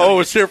was here. Oh, it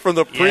was here from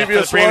the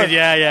previous one?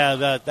 Yeah.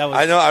 That was.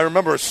 I know. I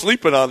remember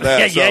sleeping on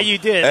that. Yeah, you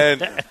did.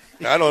 And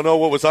I don't know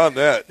what was on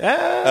that.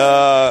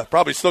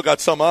 Probably still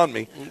got some on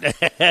me.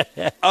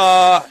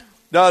 No,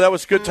 that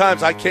was good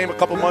times. I came a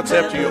couple months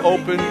after you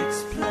opened.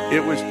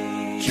 It was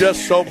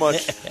just so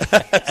much.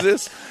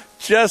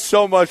 Just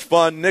so much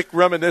fun. Nick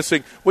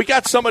reminiscing. We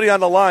got somebody on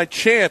the line.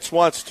 Chance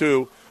wants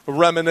to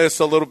reminisce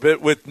a little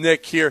bit with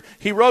Nick here.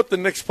 He wrote the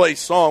Nick's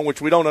Place song,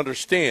 which we don't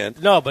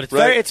understand. No, but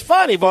it's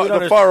funny. But we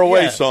don't the Far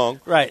Away yeah.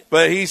 song. Right.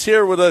 But he's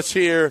here with us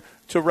here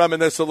to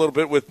reminisce a little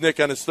bit with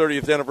Nick on his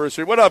 30th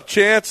anniversary. What up,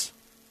 Chance?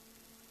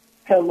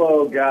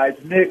 Hello, guys.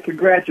 Nick,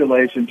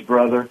 congratulations,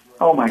 brother.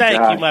 Oh, my God.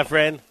 Thank you, my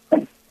friend.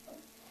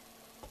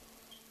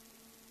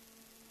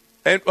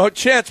 And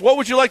Chance, what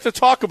would you like to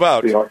talk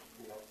about? Still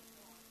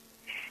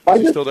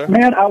there?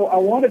 Man, I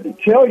wanted to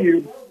tell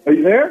you. Are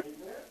you there?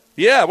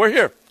 Yeah, we're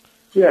here.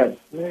 Yeah,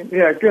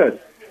 good.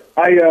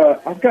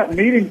 I've got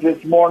meetings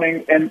this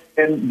morning, and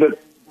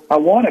I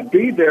want to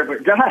be there,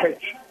 but guys,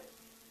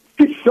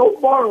 it's so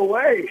far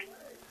away.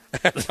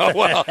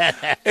 Well,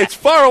 it's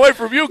far away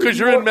from you because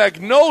you're in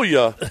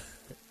Magnolia.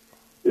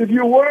 If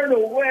you weren't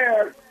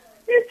aware,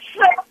 it's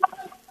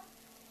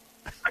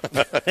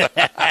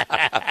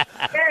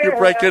You're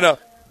breaking up.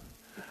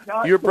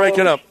 You're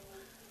breaking up.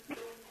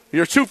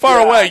 You're too far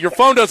away. Your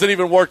phone doesn't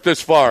even work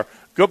this far.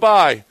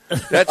 Goodbye.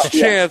 That's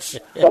Chance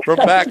from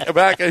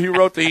back. He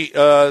wrote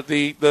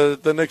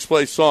the Nick's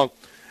Place song.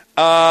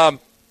 So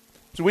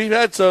we've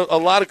had a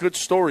lot of good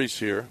stories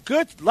here.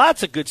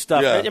 Lots of good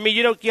stuff. Yeah. I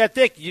mean,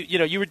 Dick,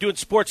 you were doing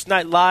Sports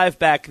Night Live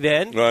back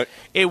then. Right.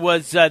 It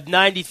was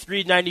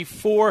 93,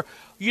 94.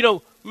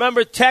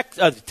 Remember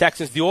the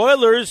Texans, the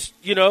Oilers,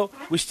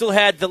 we still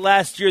had the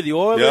last year the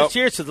Oilers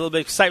here, so a little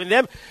bit of excitement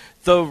them.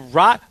 The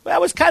Rock, that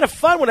was kind of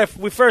fun when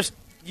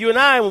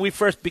when we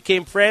first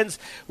became friends.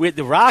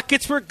 The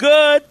Rockets were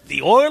good,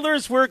 the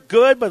Oilers were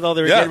good, but though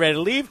they were getting ready to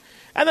leave.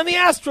 And then the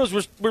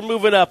Astros were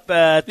moving up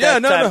at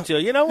that time,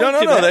 too. No.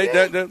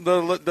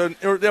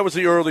 That was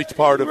the early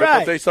part of it,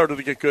 but they started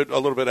to get good a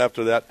little bit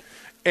after that.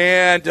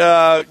 And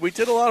we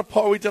did a lot of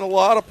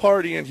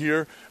partying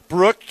here.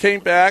 Brooke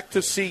came back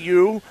to see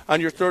you on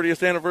your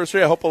 30th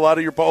anniversary. I hope a lot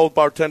of your old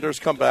bartenders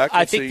come back.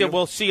 I think that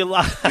we'll see a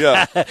lot.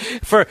 Yeah.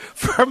 For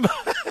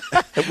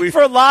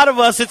a lot of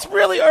us, it's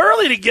really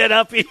early to get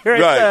up here.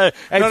 Right.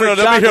 And No, for they'll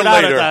be John here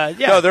later.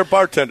 yeah. No, they're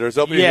bartenders.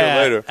 They'll be here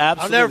later.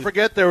 Absolutely. I'll never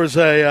forget there was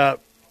a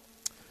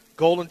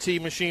golden tea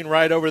machine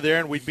right over there,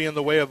 and we'd be in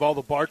the way of all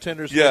the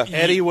bartenders. Yeah.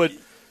 Eddie would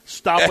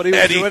stop what he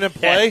was doing and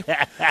play.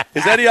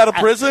 Is Eddie out of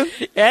prison?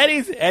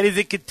 Eddie's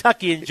in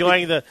Kentucky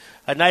enjoying a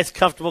nice,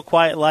 comfortable,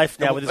 quiet life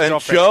now with his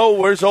girlfriend. Joe,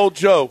 where's old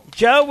Joe?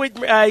 Joe,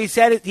 he's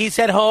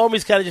at home.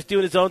 He's kind of just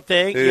doing his own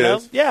thing. He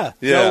is. Yeah.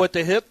 Joe with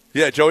the hip.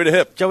 Yeah, Joey the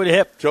Hip. Joey the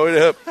Hip. Joey the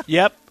Hip.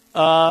 Yep.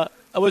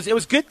 It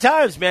was good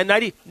times, man.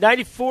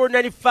 94,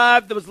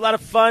 95, there was a lot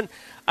of fun.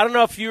 I don't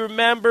know if you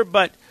remember,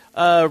 but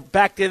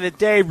back in the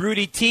day,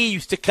 Rudy T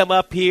used to come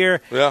up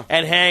here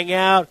and hang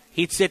out.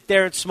 He'd sit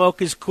there and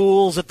smoke his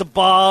cools at the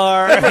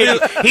bar.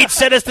 He'd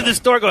send us to the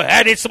store and go,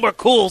 I need some more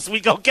cools. We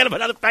go get him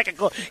another pack of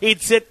cools.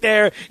 He'd sit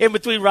there in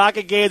between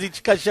Rocket games. He'd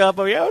show up.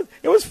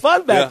 It was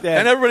fun back then.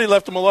 And everybody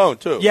left him alone,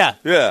 too. Yeah.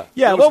 Yeah.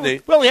 Well,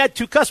 we only had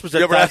 2 customers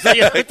at the time. So,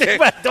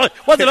 it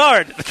wasn't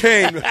hard.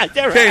 Kane,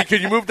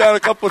 can you move down a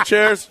couple of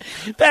chairs?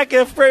 Back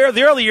in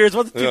the early years,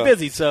 wasn't too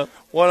busy. So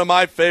one of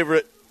my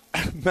favorite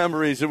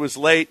memories, it was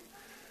late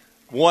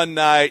one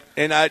night,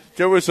 and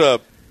there was a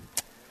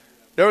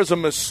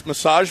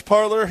massage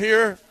parlor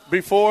here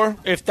before,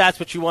 if that's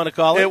what you want to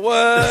call it. It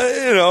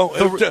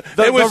was,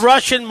 the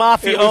Russian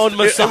mafia-owned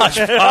massage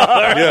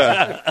parlor.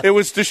 Yeah, it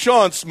was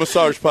Deshaun's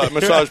massage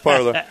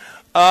parlor.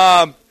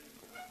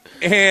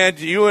 And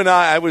you and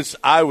I was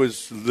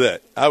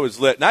lit.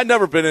 And I'd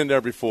never been in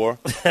there before,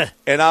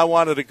 and I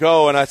wanted to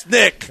go. And I said,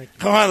 Nick,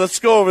 come on, let's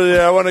go over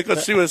there. I want to go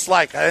see what it's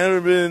like. I've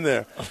never been in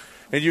there.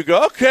 And you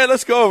go, okay,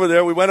 let's go over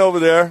there. We went over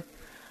there.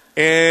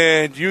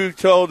 And you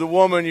told the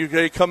woman you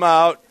could come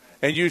out,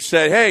 and you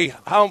said, "Hey,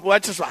 how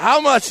much is it?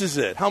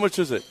 How much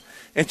is it?"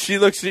 And she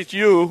looks at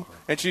you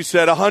and she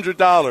said,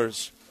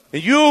 $100.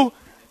 And you,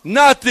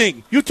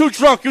 nothing. You too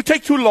drunk. You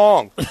take too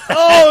long.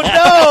 Oh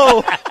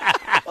no!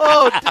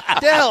 Oh,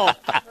 Dell.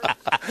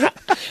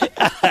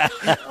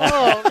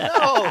 Oh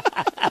no!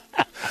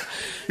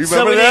 You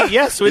remember that?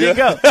 Yes, we didn't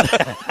go.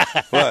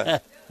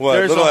 What?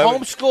 There's a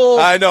homeschool.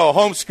 I know,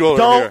 homeschooler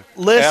Don't here.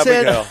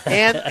 listen, Abigail.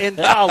 and in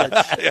college,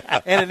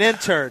 and an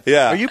intern.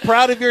 Yeah. Are you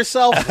proud of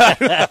yourself?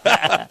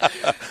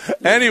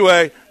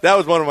 Anyway, that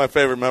was one of my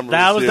favorite memories.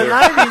 That was here. the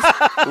 90s.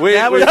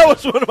 That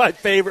was one of my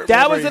favorite.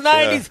 That was the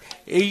memories.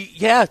 90s.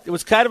 Yeah, it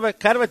was kind of a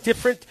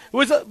different. It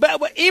was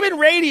but even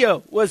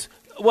radio was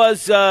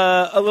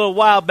a little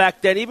while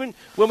back then. Even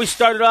when we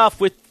started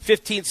off with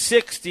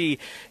 1560,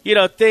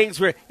 things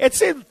were it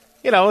seemed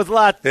it was a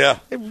lot. Yeah.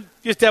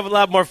 Just have a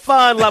lot more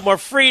fun, a lot more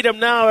freedom.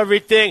 Now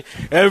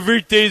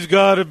everything's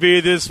got to be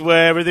this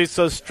way. Everything's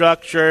so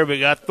structured. We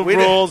got the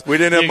rules. We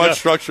didn't have much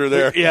structure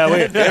there.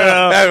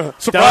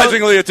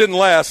 Surprisingly, it didn't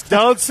last.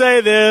 Don't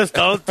say this.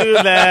 Don't do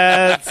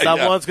that.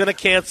 Someone's going to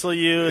cancel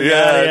you.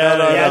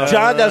 No.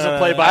 John doesn't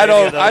play by.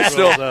 I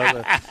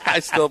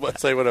still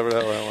say whatever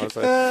the hell I want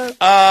to say.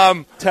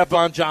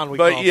 Teflon John.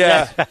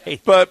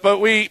 But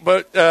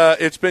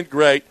it's been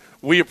great.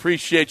 We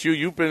appreciate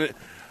you.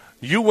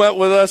 You went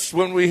with us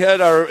when we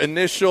had our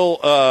initial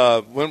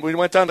when we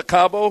went down to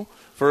Cabo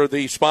for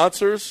the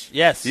sponsors.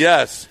 Yes.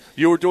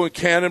 You were doing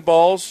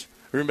cannonballs.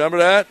 Remember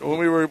that when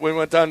we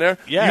went down there?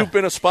 Yeah. You've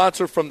been a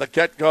sponsor from the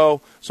get-go,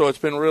 so it's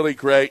been really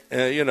great.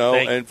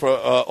 And for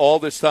all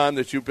this time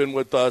that you've been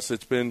with us,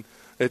 it's been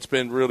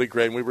really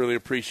great. And we really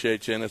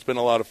appreciate you, and it's been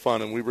a lot of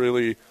fun. And we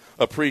really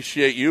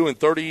appreciate you in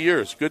 30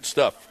 years. Good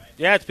stuff.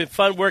 Yeah, it's been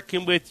fun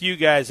working with you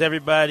guys.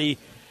 Everybody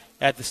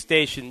at the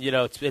station,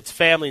 it's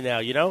family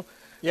now.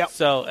 Yeah.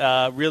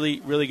 So really,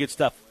 really good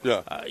stuff.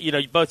 Yeah.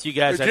 Both you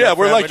guys. Yeah,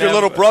 we're like your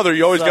little brother.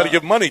 You always got to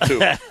give money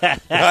to.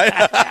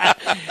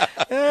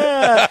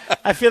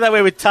 I feel that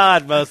way with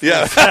Todd mostly.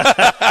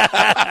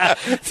 Yeah.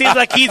 Seems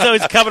like he's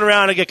always coming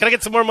around again. Can I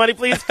get some more money,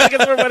 please? Can I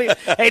get some more money?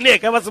 Hey,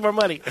 Nick, I want some more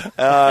money.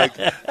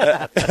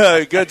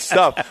 Good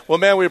stuff. Well,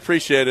 man, we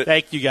appreciate it.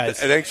 Thanks, you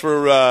guys. And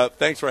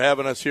thanks for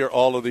having us here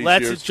all of these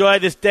Let's years. enjoy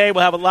this day.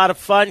 We'll have a lot of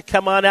fun.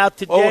 Come on out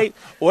today.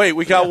 Oh, wait,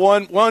 we got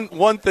one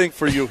thing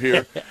for you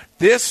here.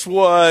 This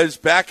was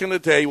back in the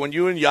day when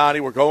you and Yanni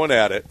were going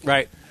at it.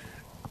 Right.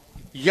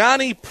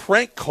 Yanni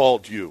prank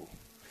called you,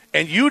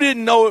 and you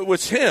didn't know it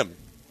was him.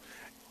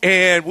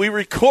 And we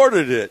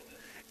recorded it.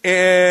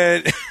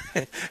 And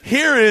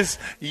here is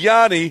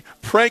Yanni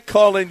prank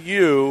calling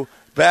you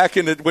back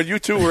when you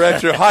two were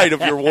at your height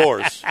of your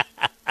wars.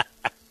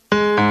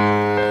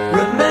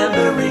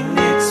 Remembering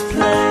Nick's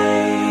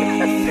place.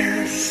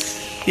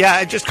 Yeah,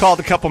 I just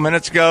called a couple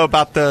minutes ago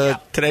about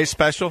today's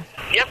special.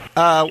 Yep.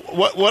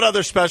 What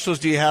other specials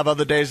do you have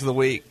other days of the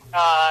week?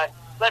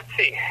 Let's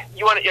see.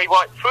 You want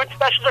food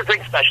specials or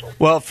drink specials?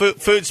 Well,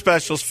 food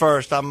specials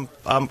first. I'm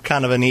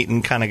kind of an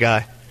eating kind of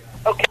guy.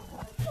 Okay.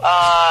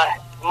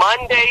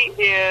 Monday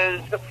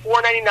is the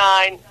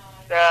 $4.99,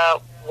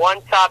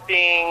 one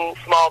topping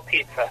small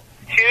pizza.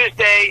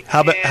 Tuesday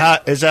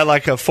is that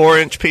like a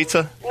 4-inch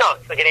pizza? No,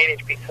 it's like an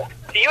 8-inch pizza.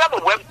 Do you have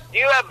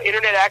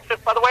internet access,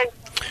 by the way?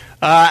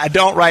 I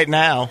don't right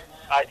now.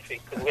 I see,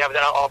 because we have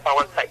that all on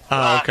our website.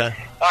 Oh, okay.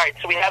 All right,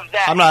 so we have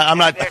that.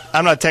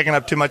 I'm not taking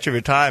up too much of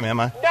your time,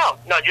 am I? No.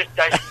 I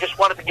just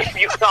wanted to give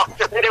you an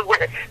alternative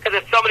because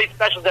there's so many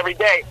specials every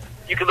day.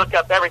 You can look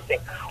up everything.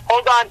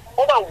 Hold on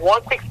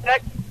one quick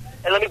sec,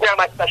 and let me grab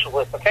my special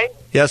list, okay?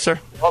 Yes, sir.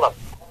 Hold on.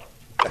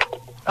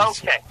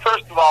 Okay,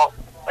 first of all,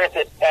 like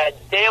I said,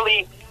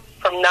 daily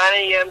from 9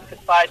 a.m. to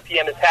 5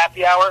 p.m. is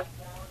happy hour.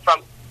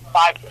 From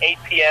 5 to 8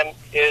 p.m.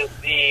 is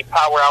the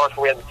power hours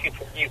where we have the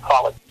 2 you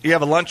call it. You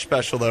have a lunch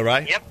special, though,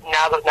 right? Yep.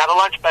 Now the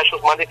lunch special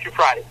is Monday through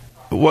Friday.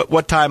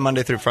 What time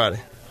Monday through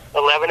Friday?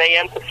 11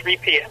 a.m. to 3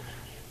 p.m.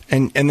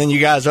 And then you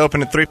guys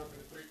open at 3.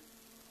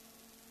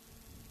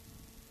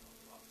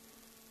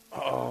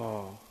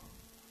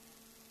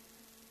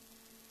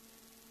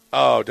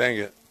 Oh, dang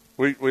it.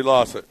 We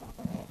lost it.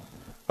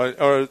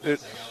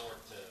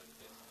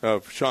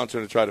 Sean's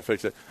going to try to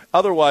fix it.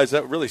 Otherwise,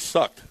 that really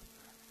sucked.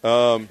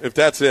 If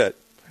that's it.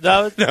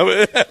 No.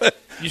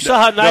 You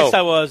saw how nice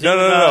I was.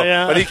 No.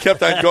 Yeah. But he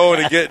kept on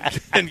going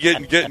and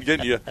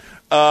getting you.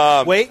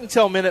 Wait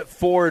until minute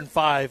 4 and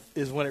 5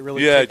 is when it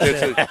really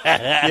kicks in.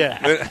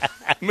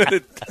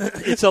 Minute.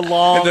 It's a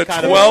long in the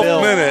kind 12th of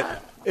build. minute.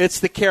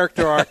 It's the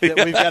character arc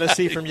that we've got to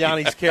see from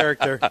Yanni's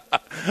character.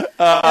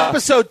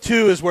 Episode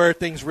 2 is where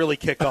things really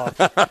kick off.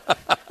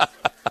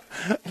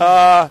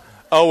 Oh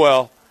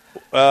well.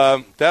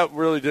 That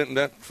really didn't.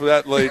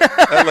 That laid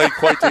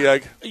quite the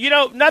egg.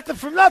 Nothing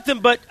from nothing.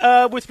 But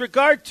with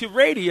regard to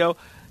radio,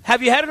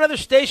 have you had another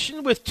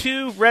station with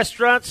 2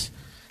 restaurants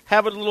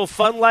having a little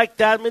fun like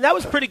that? I mean, that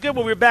was pretty good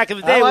when we were back in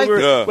the day when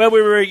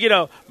we were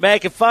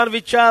making fun of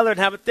each other and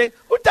having things.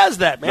 Who does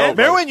that, man?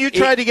 Remember when you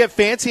tried to get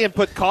fancy and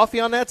put coffee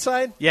on that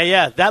side?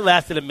 Yeah. That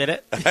lasted a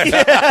minute.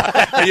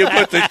 And you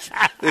put the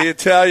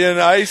Italian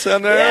ice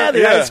on there? Yeah,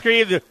 the ice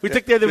cream. We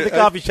took there with the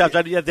coffee shops.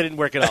 That didn't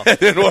work at all. It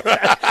didn't work.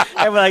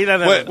 And we're like,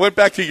 no. Went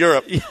back to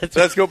Europe.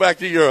 Let's go back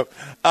to Europe,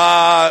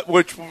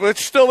 which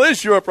still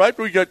is Europe, right?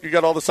 You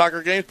got all the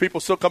soccer games. People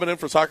still coming in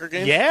for soccer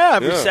games. Yeah,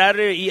 every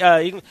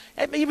Saturday.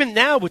 Even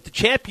now with the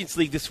Champions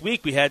League this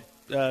week, we had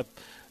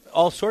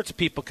all sorts of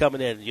people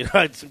coming in. You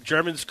know, some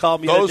Germans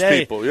called me Those the other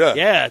day. people, yeah.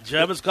 Yeah,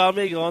 Germans called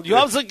me going, "You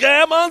have some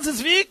gammons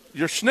this week?"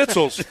 Your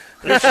schnitzels.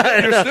 your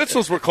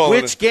schnitzels were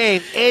calling. Which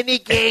game? Any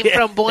game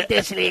from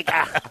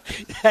Bundesliga.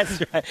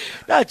 That's right.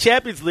 No,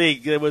 Champions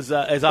League is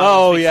on.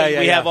 Oh, this week. yeah, So yeah,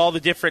 we yeah. have all the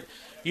different.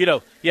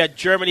 You had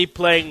Germany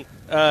playing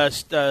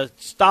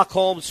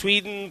Stockholm,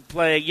 Sweden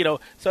playing.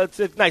 So it's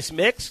a nice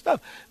mix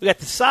stuff. We got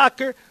the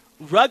soccer,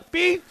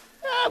 rugby.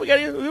 We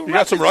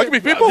got some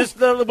rugby people?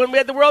 When we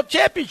had the World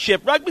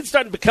Championship, rugby's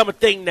starting to become a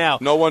thing now.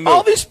 No one knew.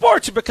 All these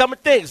sports are becoming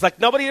things. Like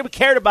nobody even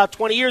cared about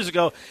 20 years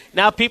ago.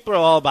 Now people are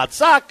all about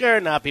soccer.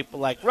 Now people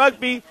like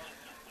rugby.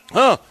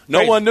 Huh. No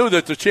Crazy. one knew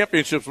that the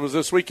championships was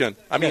this weekend.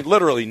 I mean,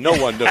 literally, no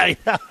one knew. I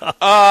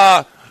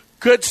know.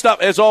 Good stuff,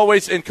 as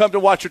always, and come to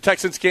watch your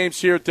Texans games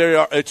here. They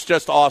are, it's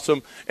just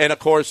awesome. And, of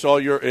course, the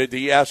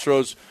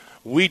Astros,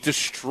 we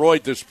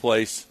destroyed this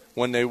place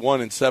when they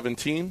won in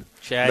 17.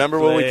 Remember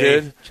what we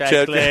did?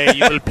 Chad Clay,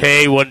 you will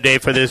pay one day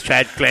for this,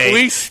 Chad Clay.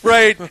 We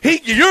sprayed.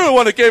 You're the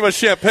one that gave us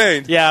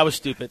champagne. Yeah, I was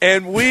stupid.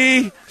 And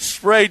we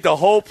sprayed the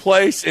whole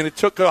place, and it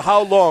took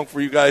how long for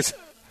you guys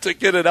to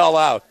get it all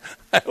out?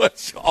 It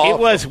was awful. It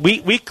was.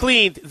 We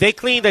cleaned. They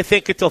cleaned, I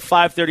think, until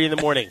 5:30 in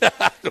the morning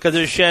because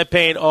there's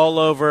champagne all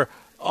over.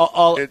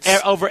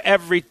 Over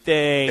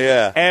everything.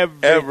 Yeah.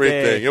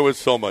 Everything. It was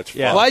so much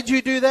fun. Yeah. Why'd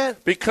you do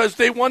that? Because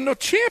they won the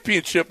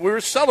championship. We were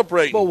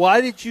celebrating. Well,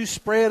 why did you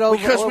spray it over?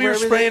 Because we were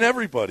everything? spraying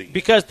everybody.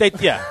 Because they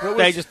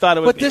just thought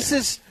it would But be. this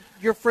is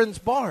your friend's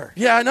bar.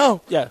 Yeah, I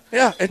know. Yeah.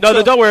 And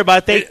No, don't worry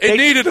about it. It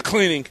needed a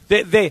cleaning.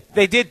 They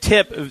did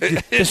tip.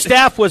 The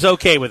staff was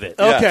okay with it.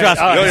 Okay. Trust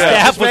me. All right. The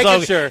staff Just was making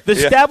okay. sure. The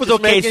staff was Just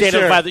okay making staying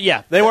sure. by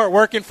the. They weren't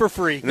working for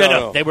free.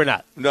 No, they were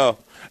not. No.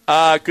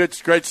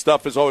 Great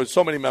stuff as always.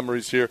 So many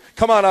memories here.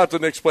 Come on out to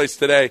Nick's Place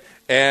today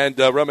and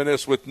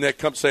reminisce with Nick.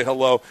 Come say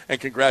hello and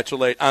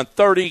congratulate on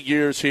 30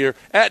 years here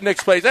at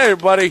Nick's Place. Hey,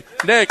 everybody.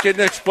 Nick at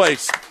Nick's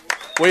Place.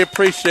 We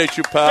appreciate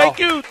you, pal.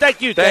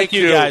 Thank you,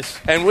 guys.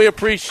 And we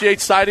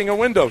appreciate siding and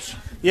windows.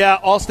 Yeah,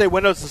 Allstate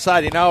Windows and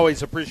Siding. I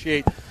always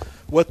appreciate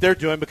what they're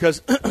doing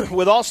because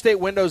with Allstate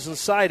Windows and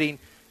Siding,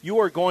 you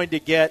are going to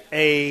get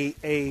a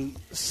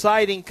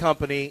siding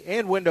company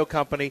and window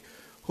company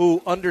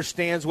who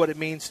understands what it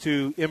means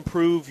to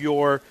improve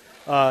your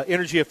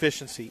energy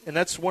efficiency. And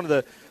that's one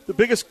of the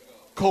biggest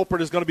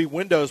culprit is going to be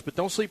windows, but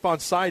don't sleep on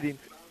siding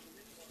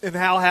and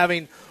how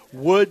having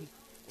wood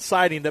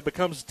siding that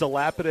becomes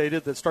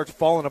dilapidated, that starts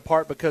falling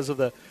apart because of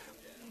the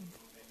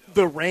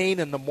rain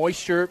and the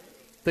moisture,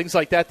 things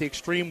like that, the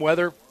extreme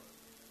weather,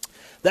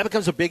 that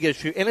becomes a big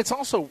issue. And it's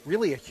also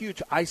really a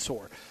huge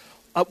eyesore.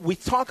 We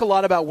talk a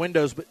lot about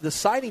windows, but the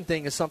siding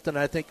thing is something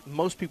I think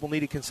most people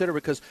need to consider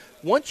because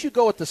once you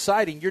go with the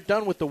siding, you're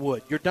done with the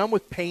wood. You're done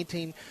with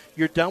painting.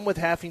 You're done with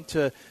having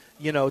to,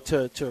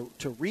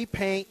 to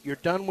repaint. You're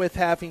done with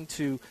having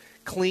to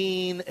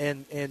clean,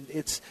 and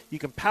you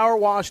can power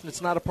wash, and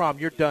it's not a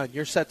problem. You're done.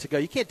 You're set to go.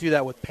 You can't do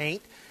that with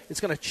paint. It's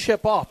going to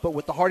chip off. But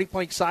with the Hardy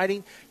Plank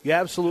siding, you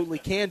absolutely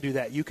can do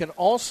that. You can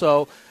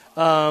also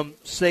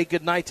say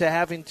goodnight to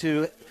having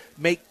to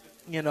make,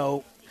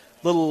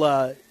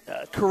 little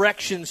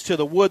corrections to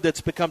the wood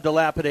that's become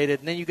dilapidated,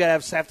 and then you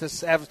got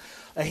to have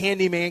a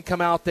handyman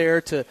come out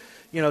there to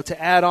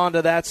add on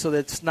to that so that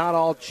it's not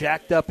all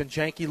jacked up and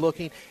janky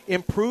looking.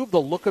 Improve the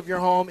look of your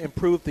home,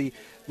 improve the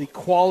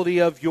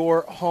quality of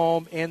your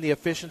home and the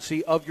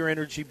efficiency of your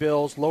energy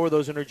bills, lower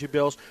those energy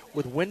bills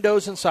with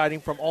windows and siding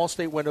from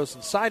Allstate Windows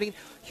and Siding.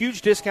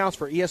 Huge discounts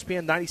for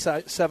ESPN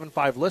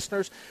 97.5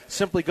 listeners.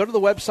 Simply go to the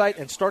website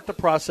and start the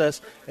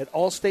process at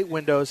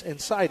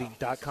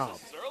allstatewindowsandsiding.com.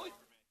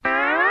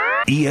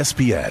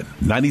 ESPN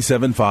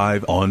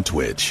 97.5 on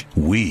Twitch.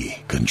 We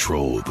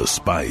control the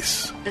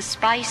spice. The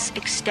spice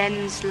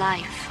extends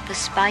life. The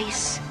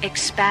spice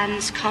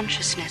expands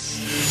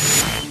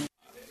consciousness.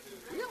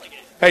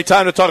 Hey,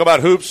 time to talk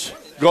about hoops,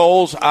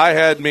 goals. I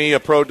had me a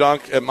pro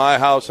dunk at my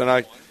house, and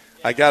I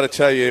got to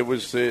tell you, it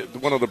was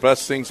one of the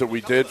best things that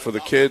we did for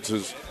the kids,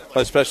 is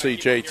especially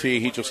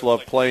JT. He just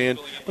loved playing.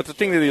 But the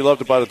thing that he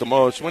loved about it the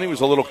most, when he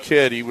was a little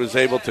kid, he was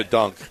able to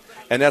dunk.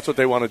 And that's what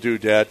they want to do,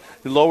 Dad.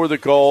 Lower the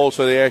goal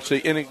so they actually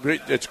 –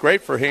 it's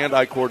great for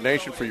hand-eye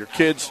coordination for your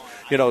kids.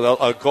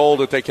 A goal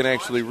that they can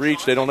actually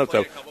reach. They don't have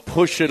to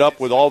push it up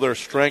with all their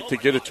strength to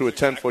get it to a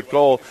 10-foot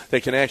goal.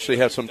 They can actually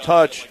have some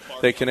touch.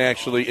 They can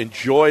actually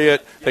enjoy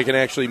it. They can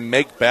actually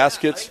make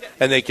baskets,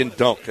 and they can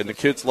dunk. And the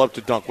kids love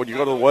to dunk. When you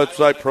go to the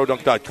website,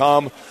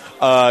 produnk.com,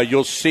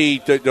 you'll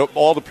see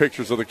all the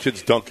pictures of the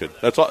kids dunking.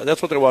 That's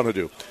what they want to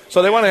do.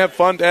 So they want to have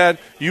fun, Dad.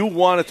 You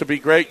want it to be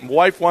great.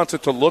 Wife wants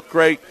it to look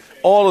great.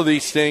 All of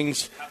these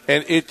things,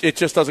 And it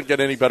just doesn't get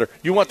any better.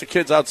 You want the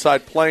kids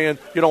outside playing.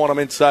 You don't want them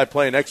inside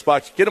playing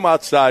Xbox. Get them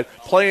outside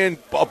playing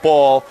a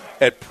ball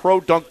at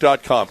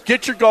ProDunk.com.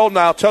 Get your goal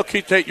now. Tell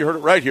Keith Tate you heard it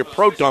right here.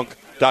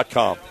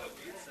 ProDunk.com.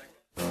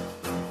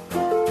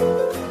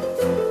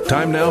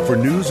 Time now for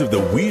news of the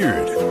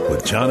weird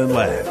with John and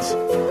Lance.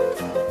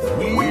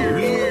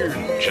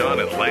 Weird. John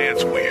and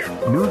Lance Weird.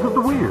 News of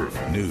the weird.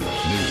 News.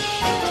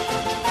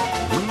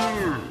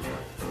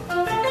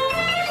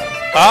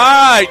 All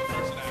right.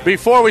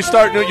 Before we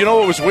start, you know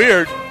what was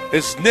weird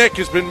is Nick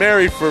has been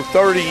married for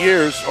 30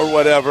 years or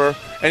whatever,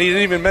 and he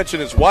didn't even mention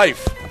his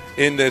wife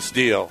in this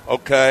deal,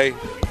 okay?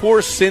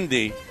 Poor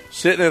Cindy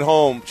sitting at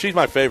home. She's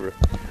my favorite,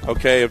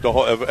 okay,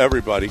 of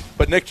everybody.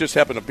 But Nick just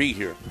happened to be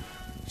here.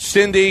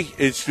 Cindy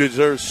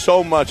deserves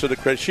so much of the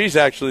credit. She's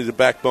actually the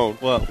backbone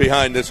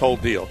behind this whole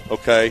deal,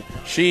 okay?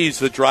 She's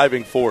the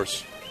driving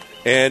force.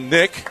 And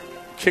Nick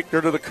kicked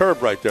her to the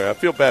curb right there. I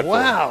feel bad for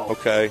her,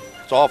 okay?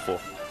 It's awful.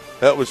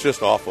 That was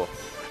just awful.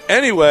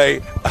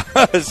 Anyway,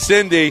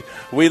 Cindy,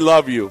 we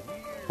love you.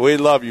 We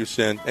love you,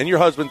 Cindy. And your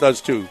husband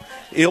does, too.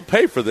 He'll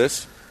pay for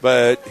this,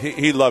 but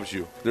he loves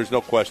you. There's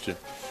no question.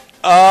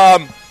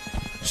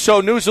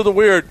 So, news of the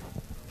weird.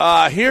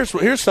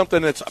 Here's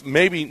something that's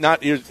maybe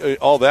not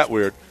all that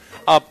weird.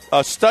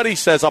 A study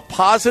says a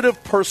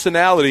positive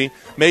personality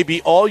may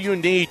be all you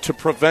need to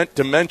prevent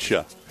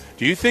dementia.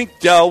 Do you think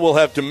Dell will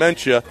have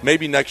dementia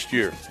maybe next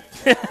year?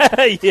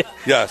 Yeah.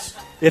 Yes.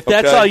 If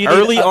that's all you need.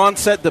 Early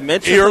onset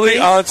dementia. Early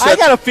onset. I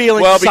got a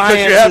feeling because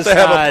science you have to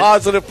have not, a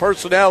positive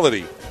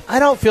personality. I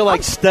don't feel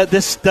like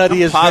this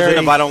study is positive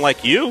very, I don't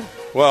like you.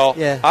 Well,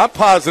 yeah. I'm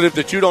positive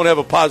that you don't have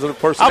a positive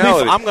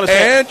personality. I'm gonna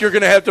say, and you're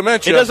going to have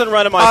dementia. It doesn't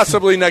run in my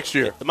possibly next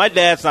year. My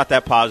dad's not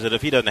that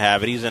positive. He doesn't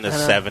have it. He's in his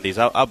 70s.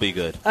 I'll be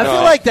good. I feel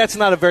like that's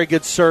not a very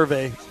good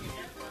survey.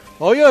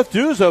 All you have to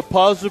do is have a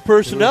positive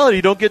personality.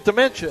 You don't get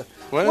dementia.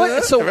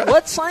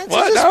 What science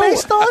is this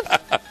based on?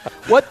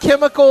 What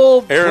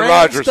chemical? Aaron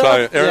Rodgers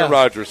science. Aaron Yeah.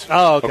 Rodgers.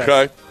 Oh,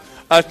 okay.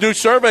 A new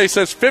survey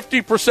says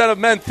 50% of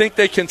men think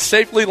they can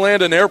safely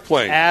land an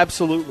airplane.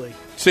 Absolutely.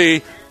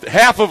 See,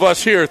 half of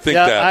us here think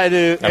Yeah, that. I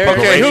do.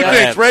 Okay, who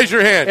thinks? Raise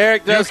your hand.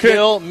 Eric does.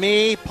 Bill,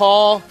 me,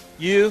 Paul,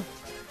 you.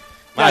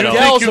 I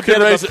don't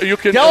think you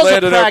can Dell's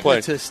land a an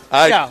airplane. pragmatist.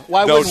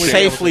 Why wouldn't we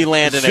safely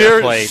land an Zero,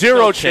 airplane?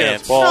 Zero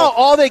chance, Paul. No,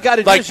 all they got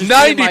to do like is just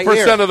be in my 90%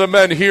 ear. of the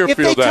men here if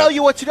feel they that. tell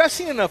you what to do, I've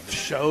seen enough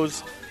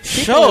shows.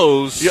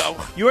 Shows?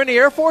 You were in the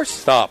Air Force?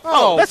 Stop.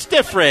 Oh, that's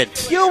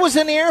different. Gil was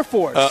in the Air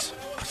Force.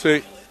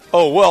 See?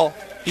 Oh, well.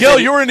 Gil,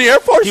 you were in the Air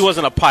Force? He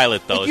wasn't a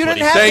pilot, though. But you is what didn't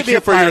he have said. to Thank be you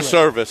a for your pilot.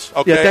 service.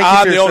 Okay, Yeah, thank you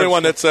I'm for the your only service.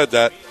 one that said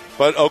that.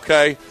 But,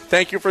 okay,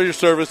 thank you for your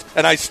service,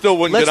 and I still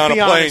wouldn't Let's get on a be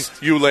plane,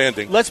 honest. you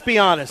landing. Let's be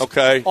honest.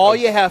 Okay. All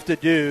you have to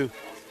do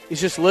is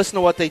just listen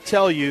to what they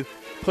tell you,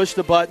 push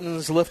the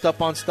buttons, lift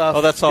up on stuff.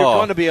 Oh, that's You're all.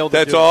 going to be able to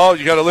That's do all? it.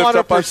 You got to lift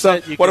up on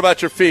stuff? 100% What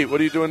about your feet?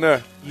 What are you doing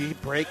there? You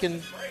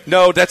braking?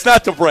 No, that's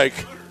not the brake.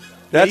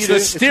 That's you the do.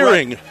 It's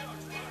steering.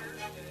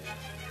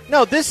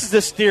 No, this is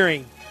the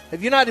steering.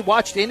 Have you not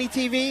watched any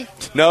TV?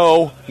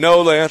 No,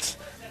 Lance.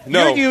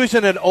 No. You're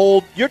using an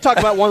old. You're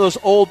talking about one of those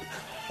old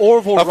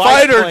Orville A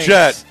Wright fighter planes.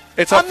 jet.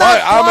 It's I'm not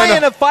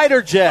flying a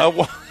fighter jet.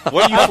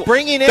 I'm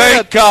bringing in.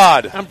 Thank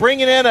God. I'm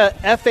bringing in a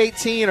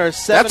F-18 or 747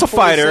 That's a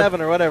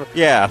fighter. or whatever.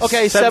 Yeah.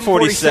 Okay,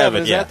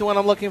 747. Is yeah. that the one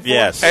I'm looking for?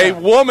 Yes. A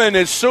woman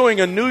is suing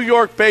a New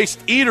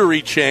York-based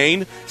eatery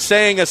chain,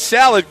 saying a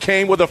salad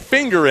came with a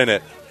finger in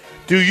it.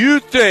 Do you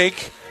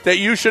think that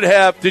you should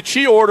have? Did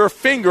she order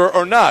finger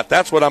or not?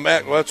 That's what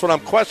I'm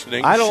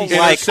questioning. I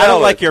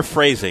don't like your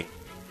phrasing.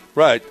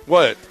 Right.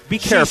 What? Be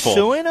careful. She's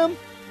suing him?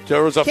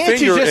 There was a Can't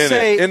you finger just in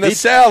say- it in the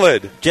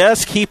salad.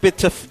 Just keep it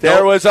to.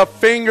 There was a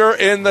finger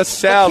in the But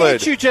salad.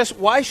 can't you just?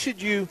 Why should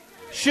you?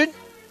 Shouldn't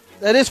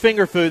that is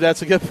finger food?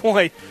 That's a good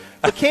point.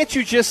 But can't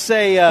you just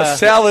say? A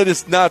salad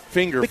is not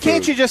finger But food.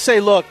 can't you just say,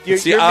 look, your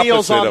It's the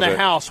meal's opposite on of the it.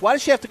 house? Why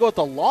does she have to go with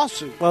the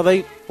lawsuit?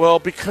 Well,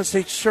 because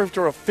they served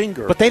her a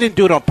finger. But they didn't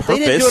do it on purpose.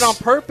 They didn't do it on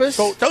purpose.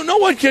 So no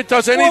one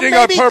does anything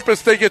maybe- on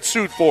purpose they get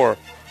sued for.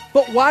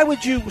 But why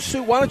would you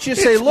sue? Why don't you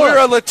say, look? We're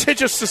a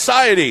litigious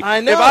society.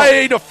 I know. If I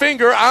ate a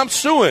finger, I'm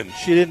suing.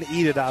 She didn't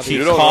eat it, obviously.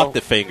 She don't caught know.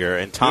 the finger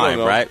in You time,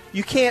 don't know. right?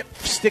 You can't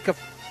stick a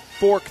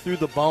fork through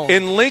the bone.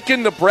 In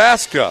Lincoln,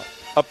 Nebraska,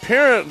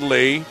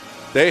 apparently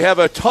they have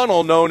a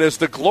tunnel known as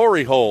the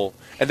Glory Hole,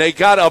 and they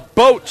got a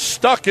boat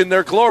stuck in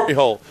their glory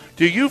hole.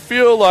 Do you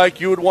feel like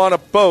you would want a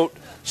boat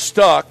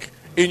stuck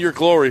in your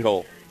glory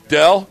hole?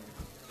 Dell?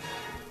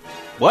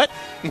 What?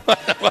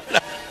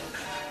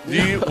 Do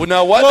you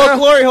now what? Well, now? a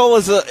glory hole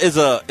is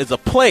a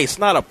place,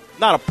 not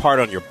a part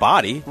on your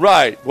body.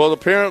 Right. Well,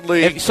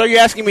 apparently. So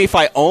you're asking me if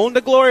I owned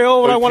a glory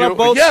hole? Would I want a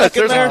boat Yes, stuck in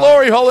there's there? a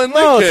glory hole in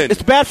No, Lincoln.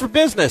 it's bad for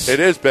business. It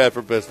is bad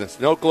for business.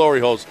 No glory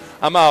holes.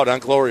 I'm out on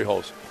glory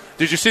holes.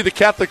 Did you see the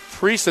Catholic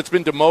priest that's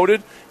been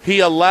demoted? He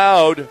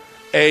allowed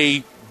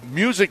a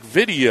music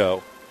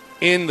video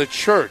in the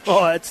church.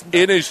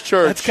 In his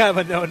church. That's kind of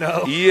a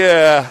no-no.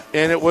 Yeah,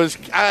 and it was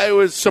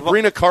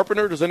Sabrina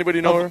Carpenter. Does anybody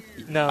know her?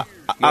 No.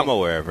 I'm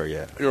aware of her,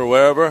 yeah. You're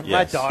aware of her?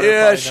 My daughter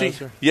Yeah, probably she. knows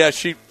her. Yeah,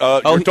 she.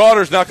 Your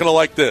daughter's not going to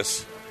like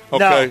this.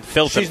 Okay. No,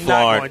 Filth and she's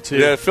not Flarn. going to.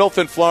 Yeah, filth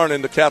and flarn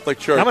in the Catholic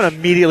Church. I'm going to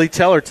immediately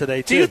tell her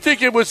today, too. Do you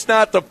think it was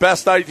not the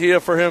best idea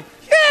for him?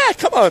 Yeah,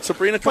 come on,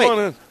 Sabrina, come on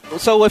in.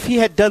 So if he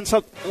had done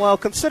something, well,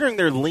 considering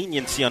their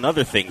leniency on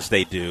other things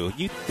they do,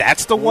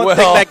 that's the one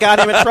thing that got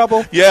him in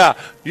trouble? Yeah.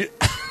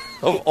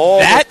 Of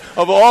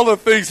all the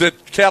things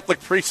that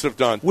Catholic priests have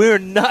done. We're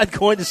not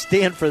going to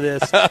stand for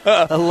this.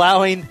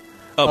 allowing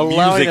a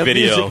music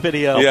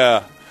video.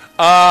 Yeah.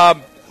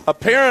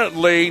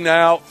 Apparently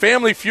now,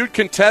 Family Feud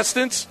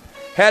contestants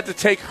had to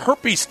take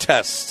herpes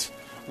tests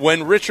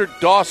when Richard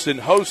Dawson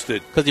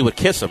hosted. Because he would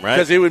kiss him, right?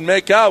 Because he would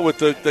make out with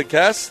the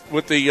guests,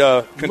 with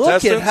the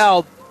contestants. Look at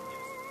how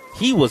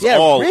he was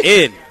all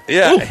in.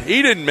 Yeah, Ooh.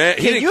 he didn't.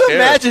 Can you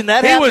imagine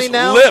that happening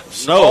now?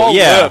 Lips. No, all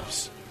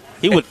lips.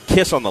 He would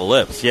kiss on the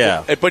lips.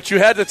 Yeah, but you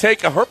had to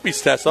take a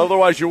herpes test,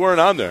 otherwise you weren't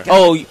on there.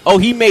 Oh,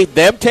 he made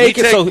them take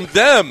it. So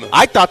them.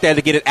 I thought they had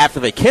to get it after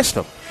they kissed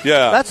him.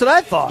 Yeah, that's what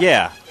I thought.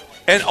 Yeah,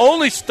 an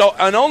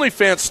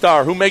OnlyFans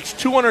star who makes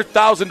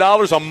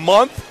 $200,000 a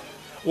month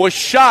was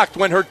shocked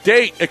when her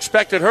date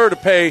expected her to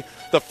pay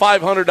the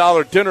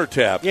 $500 dinner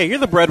tab. Yeah, you're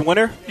the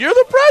breadwinner. You're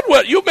the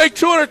breadwinner. You make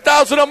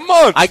 $200,000 a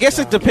month. I guess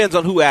it depends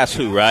on who asks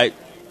who, right?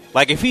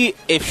 Like if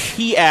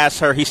he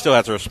asks her, he still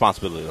has a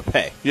responsibility to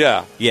pay.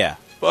 Yeah, yeah.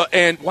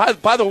 And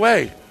by the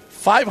way,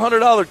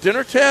 $500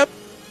 dinner tab.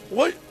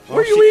 What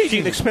are you eating? She's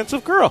an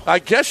expensive girl. I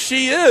guess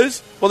she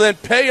is. Well, then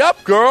pay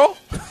up, girl.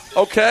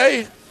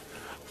 Okay.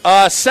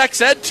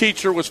 Sex ed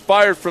teacher was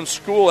fired from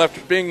school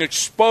after being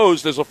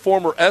exposed as a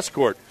former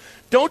escort.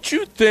 Don't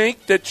you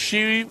think that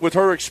she, with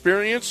her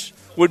experience,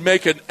 would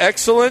make an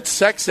excellent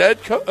sex ed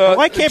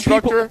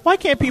instructor? Why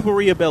can't people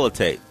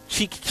rehabilitate?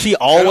 She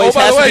always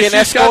has to be an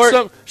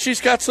escort. She's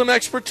got some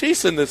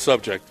expertise in this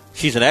subject.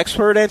 She's an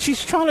expert, and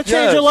she's trying to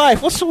change her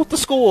life. What's with the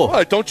school?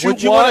 Right, don't you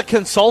Would you want a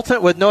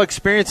consultant with no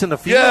experience in the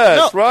field?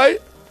 Yes, right?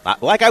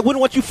 Like I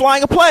wouldn't want you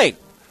flying a plane.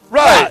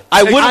 Right.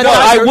 I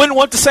wouldn't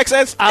want the sex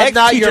ed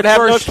teacher to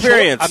have no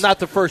experience. I'm not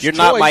the first You're choice.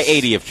 not my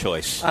 80th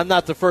choice. I'm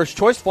not the first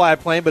choice to fly a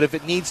plane, but if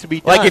it needs to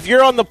be done. Like if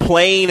you're on the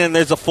plane and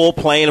there's a full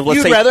plane of, let's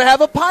you'd say. You'd rather have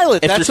a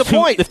pilot. That's the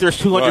point. If there's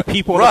 200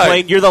 people on the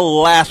plane, you're the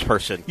last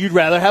person. You'd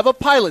rather have a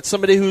pilot,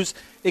 somebody who's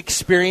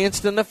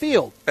experienced in the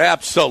field.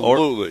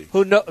 Absolutely.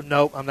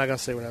 No, I'm not going to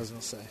say what I was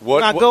going to say.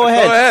 Go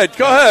ahead.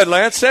 Go ahead,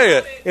 Lance. Say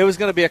it. It was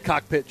going to be a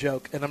cockpit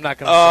joke, and I'm not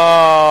going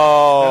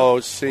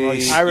to say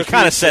it. See. You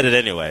kind of said it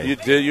anyway. You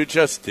did. You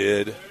just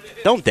did.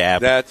 Don't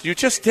dab. You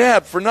just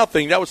dabbed for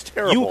nothing. That was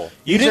terrible.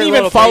 You didn't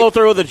even follow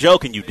through with a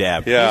joke, and you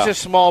dabbed. Yeah. These are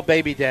small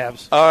baby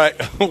dabs. All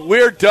right.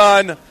 We're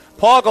done.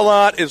 Paul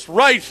Gallant is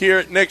right here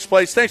at Nick's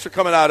Place. Thanks for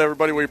coming out,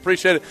 everybody. We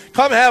appreciate it.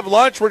 Come have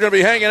lunch. We're going to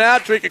be hanging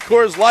out, drinking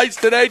Coors Lights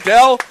today.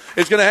 Dell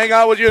is going to hang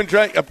out with you and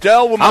drink.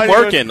 Dell, I'm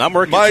working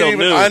till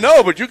noon. I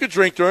know, but you could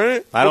drink during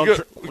it. No.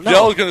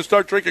 Dell is going to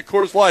start drinking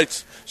Coors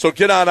Lights. So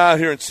get on out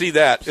here and see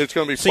that. It's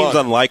going to be fun. Seems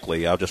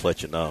unlikely. I'll just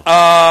let you know.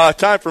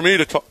 Time for me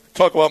to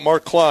talk about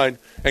Mark Klein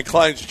and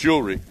Klein's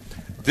Jewelry.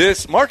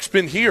 Mark's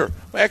been here.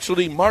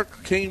 Actually,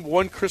 Mark came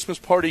one Christmas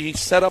party. He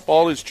set up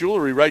all his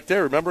jewelry right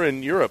there. Remember,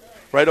 in Europe,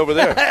 right over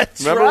there.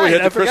 Remember right. we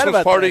had the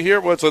Christmas party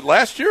here? Was it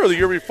last year or the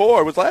year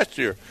before? It was last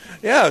year.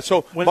 Yeah.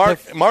 So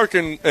Mark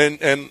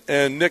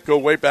and Nick go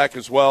way back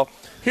as well.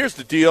 Here's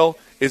the deal: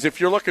 is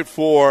if you're looking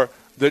for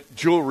the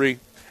jewelry,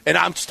 and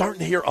I'm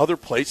starting to hear other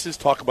places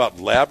talk about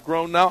lab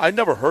grown now. I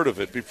never heard of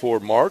it before,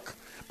 Mark.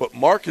 But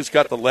Mark has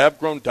got the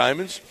lab-grown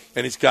diamonds,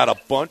 and he's got a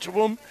bunch of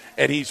them,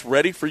 and he's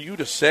ready for you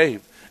to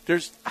save.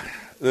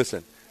 Listen,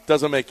 it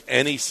doesn't make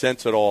any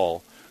sense at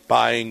all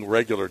buying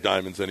regular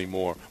diamonds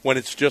anymore when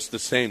it's just the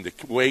same. The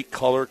weight,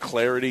 color,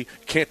 clarity, you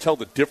can't tell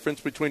the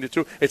difference between the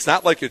two. It's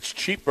not like it's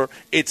cheaper.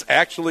 It's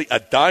actually a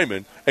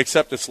diamond,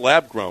 except it's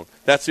lab-grown.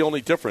 That's the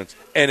only difference,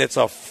 and it's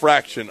a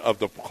fraction of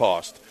the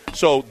cost.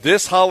 So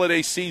this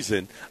holiday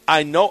season,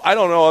 I don't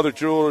know other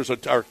jewelers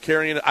are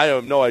carrying it. I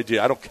have no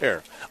idea. I don't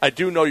care. I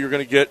do know you're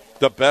going to get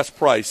the best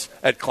price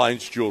at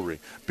Klein's Jewelry,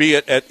 be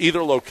it at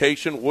either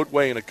location,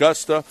 Woodway in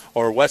Augusta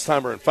or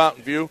Westheimer in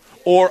Fountain View,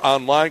 or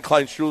online,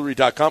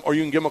 kleinsjewelry.com, or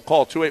you can give him a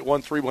call,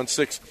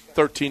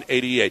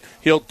 281-316-1388.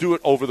 He'll do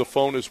it over the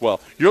phone as well.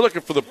 You're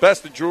looking for the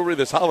best in jewelry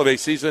this holiday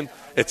season,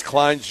 it's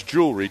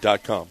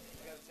kleinsjewelry.com.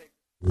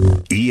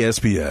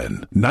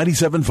 ESPN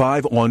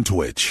 97.5 on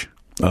Twitch.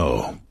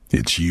 Oh,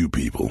 it's you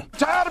people.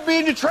 Tired of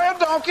being your trail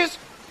donkeys,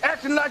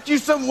 acting like you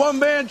some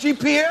one-man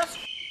GPS?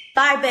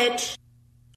 Bye, bitch.